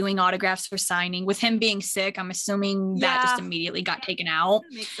 you know, doing autographs or signing. With him being sick, I'm assuming that just immediately got taken out.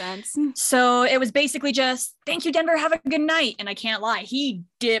 That makes sense. So it was basically just, thank you, Denver, have a good night. And I can't lie, he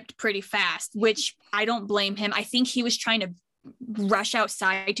dipped pretty fast, which I don't blame him. I think he was trying to rush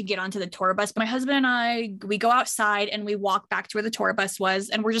outside to get onto the tour bus. But my husband and I, we go outside and we walk back to where the tour bus was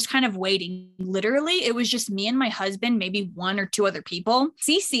and we're just kind of waiting. Literally, it was just me and my husband, maybe 1 or 2 other people.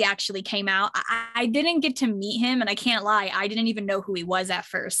 Cece actually came out. I didn't get to meet him and I can't lie, I didn't even know who he was at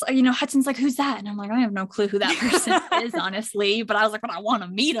first. You know, Hudson's like, who's that? And I'm like, I have no clue who that person is, honestly. But I was like, but I want to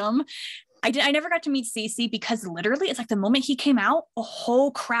meet him. I never got to meet Cece because literally it's like the moment he came out, a whole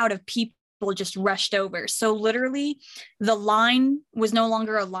crowd of people just rushed over. So literally the line was no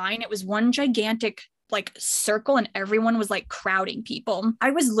longer a line. It was one gigantic like circle and everyone was like crowding people. I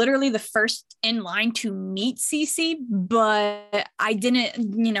was literally the first in line to meet Cece, but I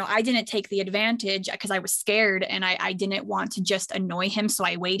didn't take the advantage because I was scared and I didn't want to just annoy him. So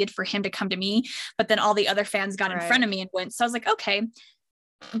I waited for him to come to me, but then all the other fans got in front of me and went. So I was like, okay.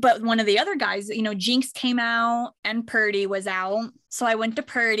 But one of the other guys, you know, Jinx came out and Purdy was out. So I went to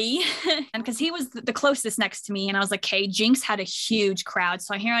Purdy and because he was the closest next to me. And I was like, hey, Jinx had a huge crowd.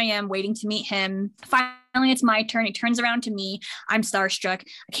 So here I am waiting to meet him. Finally, it's my turn. He turns around to me. I'm starstruck.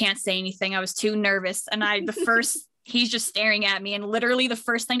 I can't say anything. I was too nervous. And he's just staring at me. And literally the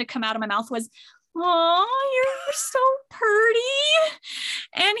first thing to come out of my mouth was, oh, you're so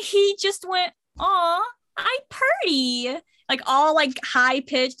pretty. And he just went, oh, I'm pretty. Like all like high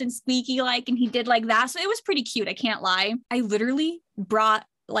pitched and squeaky like, and he did like that. So it was pretty cute. I can't lie. I literally brought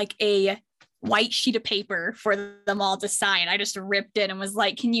like a white sheet of paper for them all to sign. I just ripped it and was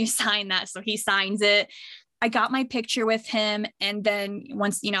like, can you sign that? So he signs it. I got my picture with him. And then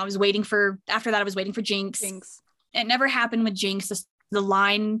once, you know, after that, I was waiting for Jinx. It never happened with Jinx. The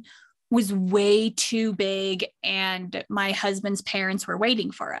line was way too big and my husband's parents were waiting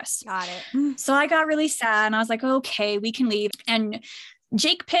for us. Got it. So I got really sad and I was like, okay, we can leave. And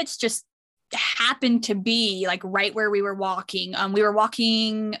Jake Pitts just happened to be like right where we were walking. We were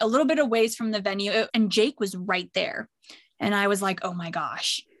walking a little bit of ways from the venue and Jake was right there. And I was like, oh my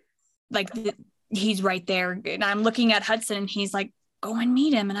gosh, like he's right there. And I'm looking at Hudson and he's like, go and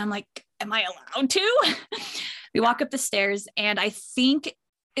meet him. And I'm like, am I allowed to? We walk up the stairs and I think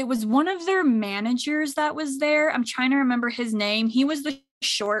it was one of their managers that was there. I'm trying to remember his name. He was the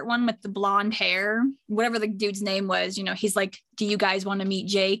short one with the blonde hair, whatever the dude's name was, you know, he's like, do you guys want to meet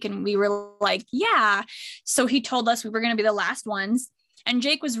Jake? And we were like, yeah. So he told us we were going to be the last ones. And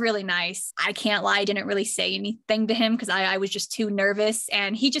Jake was really nice. I can't lie, I didn't really say anything to him because I was just too nervous.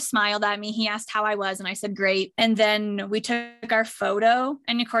 And he just smiled at me. He asked how I was, and I said, great. And then we took our photo.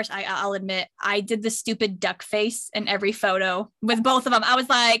 And of course, I'll admit, I did the stupid duck face in every photo with both of them. I was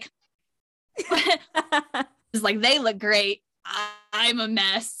like, it's like, they look great. I'm a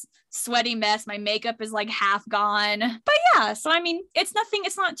mess. Sweaty mess. My makeup is like half gone. But yeah, so I mean, it's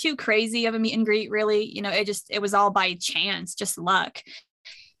not too crazy of a meet and greet, really. You know, it was all by chance, just luck.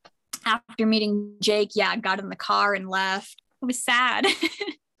 After meeting Jake, yeah, I got in the car and left. It was sad.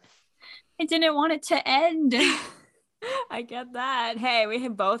 I didn't want it to end. I get that. Hey, we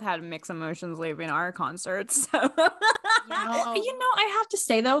have both had mixed emotions leaving our concerts. So. You know, I have to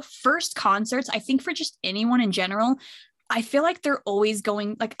say though, first concerts, I think for just anyone in general, I feel like they're always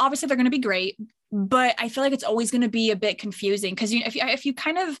going, like, obviously they're going to be great, but I feel like it's always going to be a bit confusing because, you know, if you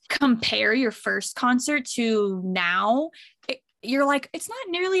kind of compare your first concert to now, you're like, it's not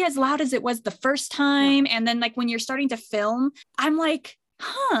nearly as loud as it was the first time. Yeah. And then like when you're starting to film, I'm like,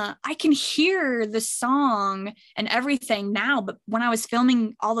 I can hear the song and everything now. But when I was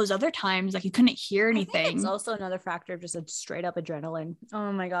filming all those other times, like you couldn't hear anything. I think it's also another factor of just a straight up adrenaline.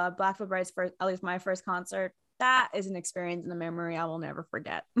 Oh my God. Blackfoot Bride's first, at least my first concert. That is an experience and a memory I will never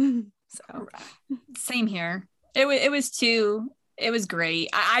forget. So same here. It was great.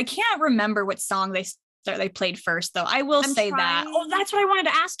 I can't remember what song they played first though. I will say that. Oh, that's what I wanted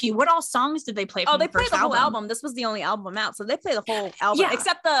to ask you. What all songs did they play? They played the whole album. This was the only album out, so they played the whole album. Yeah.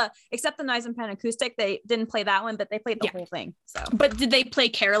 Except the Nice and Pen acoustic. They didn't play that one, but they played the whole thing. So, but did they play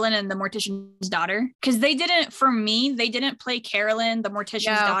Carolyn and the Mortician's Daughter? Because they didn't. For me, they didn't play Carolyn, the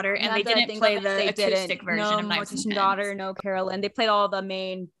Mortician's Daughter, and they didn't play the acoustic version of Nice and Pen. Daughter, no Carolyn. They played all the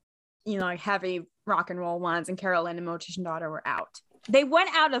main, you know, like heavy rock and roll ones, and Carolyn and Mortician Daughter were out. They went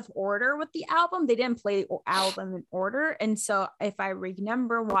out of order with the album. They didn't play the album in order. And so if I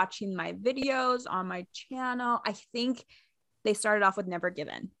remember watching my videos on my channel, I think they started off with Never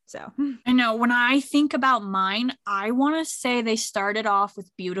Given. So I know when I think about mine, I want to say they started off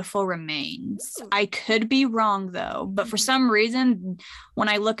with Beautiful Remains. Ooh. I could be wrong though, but for some reason, when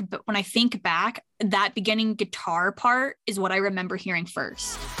I think back, that beginning guitar part is what I remember hearing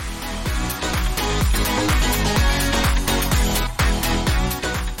first.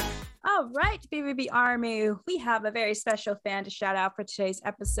 All right, BVB Army, we have a very special fan to shout out for today's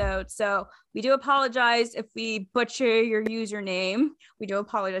episode. So we do apologize if we butcher your username. We do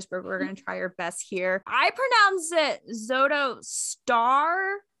apologize, but we're going to try our best here. I pronounce it Zoto Star.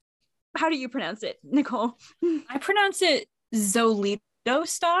 How do you pronounce it, Niccole? I pronounce it Zolito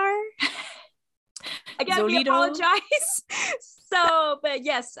Star. Again, we apologize. So, but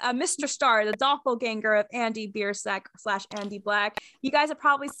yes, Mr. Star, the doppelganger of Andy Biersack / Andy Black. You guys have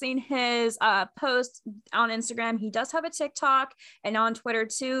probably seen his post on Instagram. He does have a TikTok and on Twitter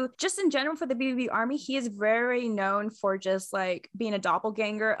too. Just in general for the BVB Army, he is very known for just like being a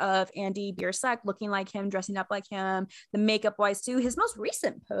doppelganger of Andy Biersack, looking like him, dressing up like him, the makeup wise too. His most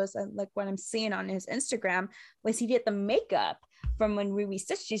recent post, like what I'm seeing on his Instagram, was he did the makeup from when we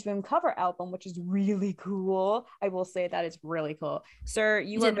stitched his room cover album, which is really cool. I will say that it's really cool. Sir,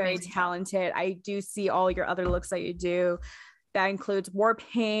 you are very talented. I do see all your other looks that you do. That includes war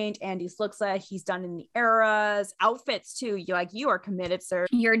paint, Andy's looks that he's done in the eras, outfits too. You are committed, sir.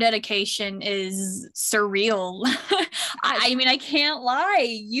 Your dedication is surreal. I mean, I can't lie.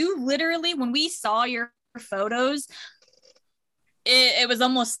 You literally, when we saw your photos, it was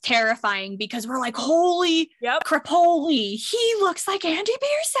almost terrifying because we're like, holy crapoli, he looks like Andy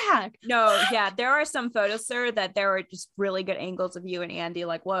Biersack. No, yeah, there are some photos, sir, that there are just really good angles of you and Andy.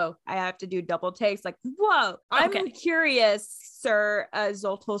 Like, whoa, I have to do double takes. Like, whoa, I'm curious, sir,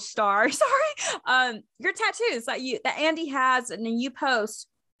 Zolto Star. Sorry, your tattoos that Andy has, and then you post,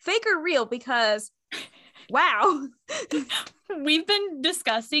 fake or real? Because wow. We've been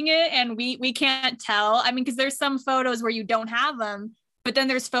discussing it and we can't tell. I mean, because there's some photos where you don't have them, but then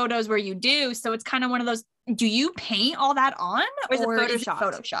there's photos where you do. So it's kind of one of those, do you paint all that on? Or is it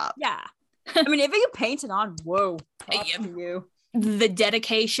Photoshop? Yeah. I mean, if you paint it on, whoa. You. The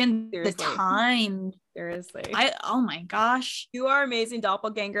dedication, seriously. The time. Seriously. Oh my gosh. You are amazing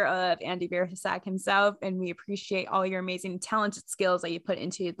doppelganger of Andy Biersack himself, and we appreciate all your amazing talented skills that you put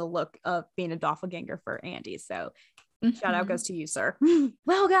into the look of being a doppelganger for Andy. So shout out goes to you, sir.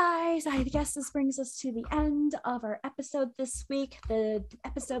 Well, guys, I guess this brings us to the end of our episode this week, the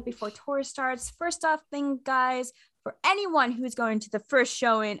episode before tour starts. First off, guys, for anyone who's going to the first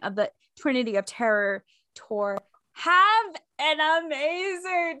showing of the Trinity of Terror tour, have an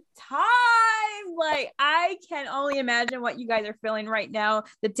amazing time. Like, I can only imagine what you guys are feeling right now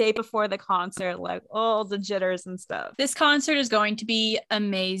the day before the concert, like all the jitters and stuff. This concert is going to be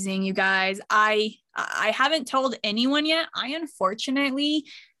amazing, you guys. I haven't told anyone yet. I unfortunately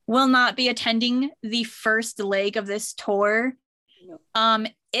will not be attending the first leg of this tour.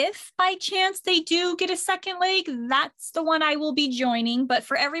 If by chance they do get a second leg, that's the one I will be joining. But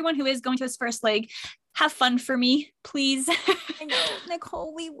for everyone who is going to this first leg, have fun for me, please. I know,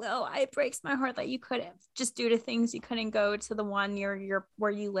 Niccole, we will. It breaks my heart that you couldn't, just due to things, you couldn't go to the one near your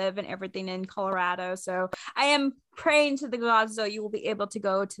where you live and everything in Colorado. So I am praying to the gods, though, you will be able to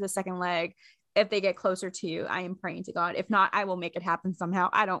go to the second leg. If they get closer to you, I am praying to God. If not, I will make it happen somehow.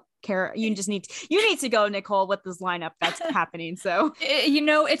 I don't care. You need to go, Niccole, with this lineup that's happening. So,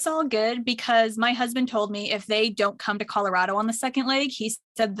 it's all good because my husband told me if they don't come to Colorado on the second leg, he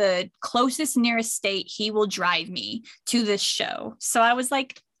said the closest nearest state he will drive me to this show. So I was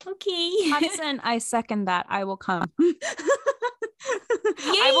like, okay. Hudson, I second that. I will come. Yay,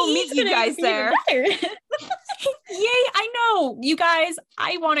 I will meet you guys there. Yay, I know. You guys,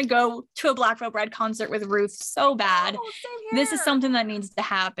 I want to go to a Black Veil Bride concert with Ruth so bad. Oh, this is something that needs to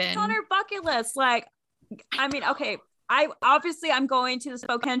happen. It's on her bucket list. Like, I mean, okay, I'm going to the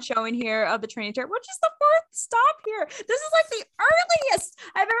Spokane showing here of the Trinity of Terror, which is the fourth stop here. This is like the earliest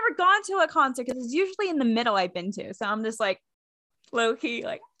I've ever gone to a concert because it's usually in the middle I've been to. So I'm just like low key,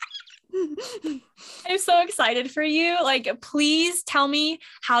 like. I'm so excited for you. Like, please tell me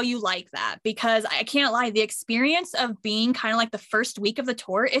how you like that, because I can't lie, the experience of being kind of like the first week of the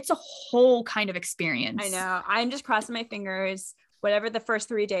tour, it's a whole kind of experience. I know. I'm just crossing my fingers. Whatever the first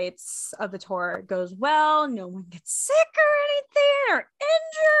 3 dates of the tour goes well, no one gets sick or anything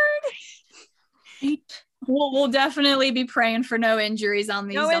or injured. We'll definitely be praying for no injuries on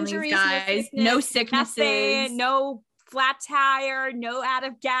these, guys. No sicknesses. Nothing, no flat tire, no out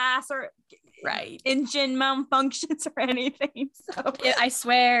of gas or engine malfunctions or anything. So I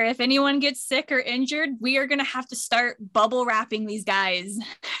swear, if anyone gets sick or injured, we are going to have to start bubble wrapping these guys.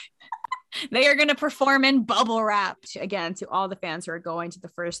 They are going to perform in bubble wrap. Again, to all the fans who are going to the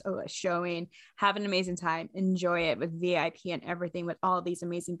first showing, have an amazing time. Enjoy it with VIP and everything, with all these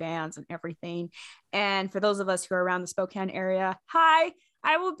amazing bands and everything. And for those of us who are around the Spokane area, hi,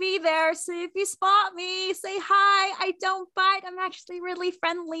 I will be there. So if you spot me, say hi. I don't bite. I'm actually really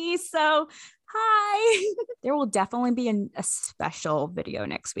friendly. So hi. There will definitely be a special video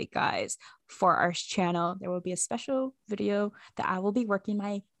next week, guys, for our channel. There will be a special video that I will be working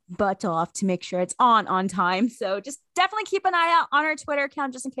my butt off to make sure it's on time. So just definitely keep an eye out on our Twitter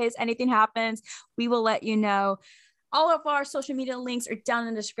account just in case anything happens. We will let you know. All of our social media links are down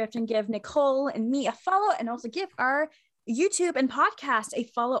in the description. Give Niccole and me a follow, and also give our YouTube and podcast a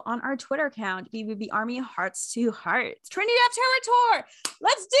follow on our Twitter account, BVB Army Hearts to Hearts. Trinity of Terror tour.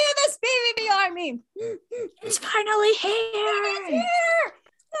 Let's do this, BVB Army. It's finally here. It's here.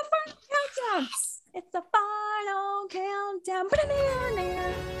 The final countdown. It's the final countdown.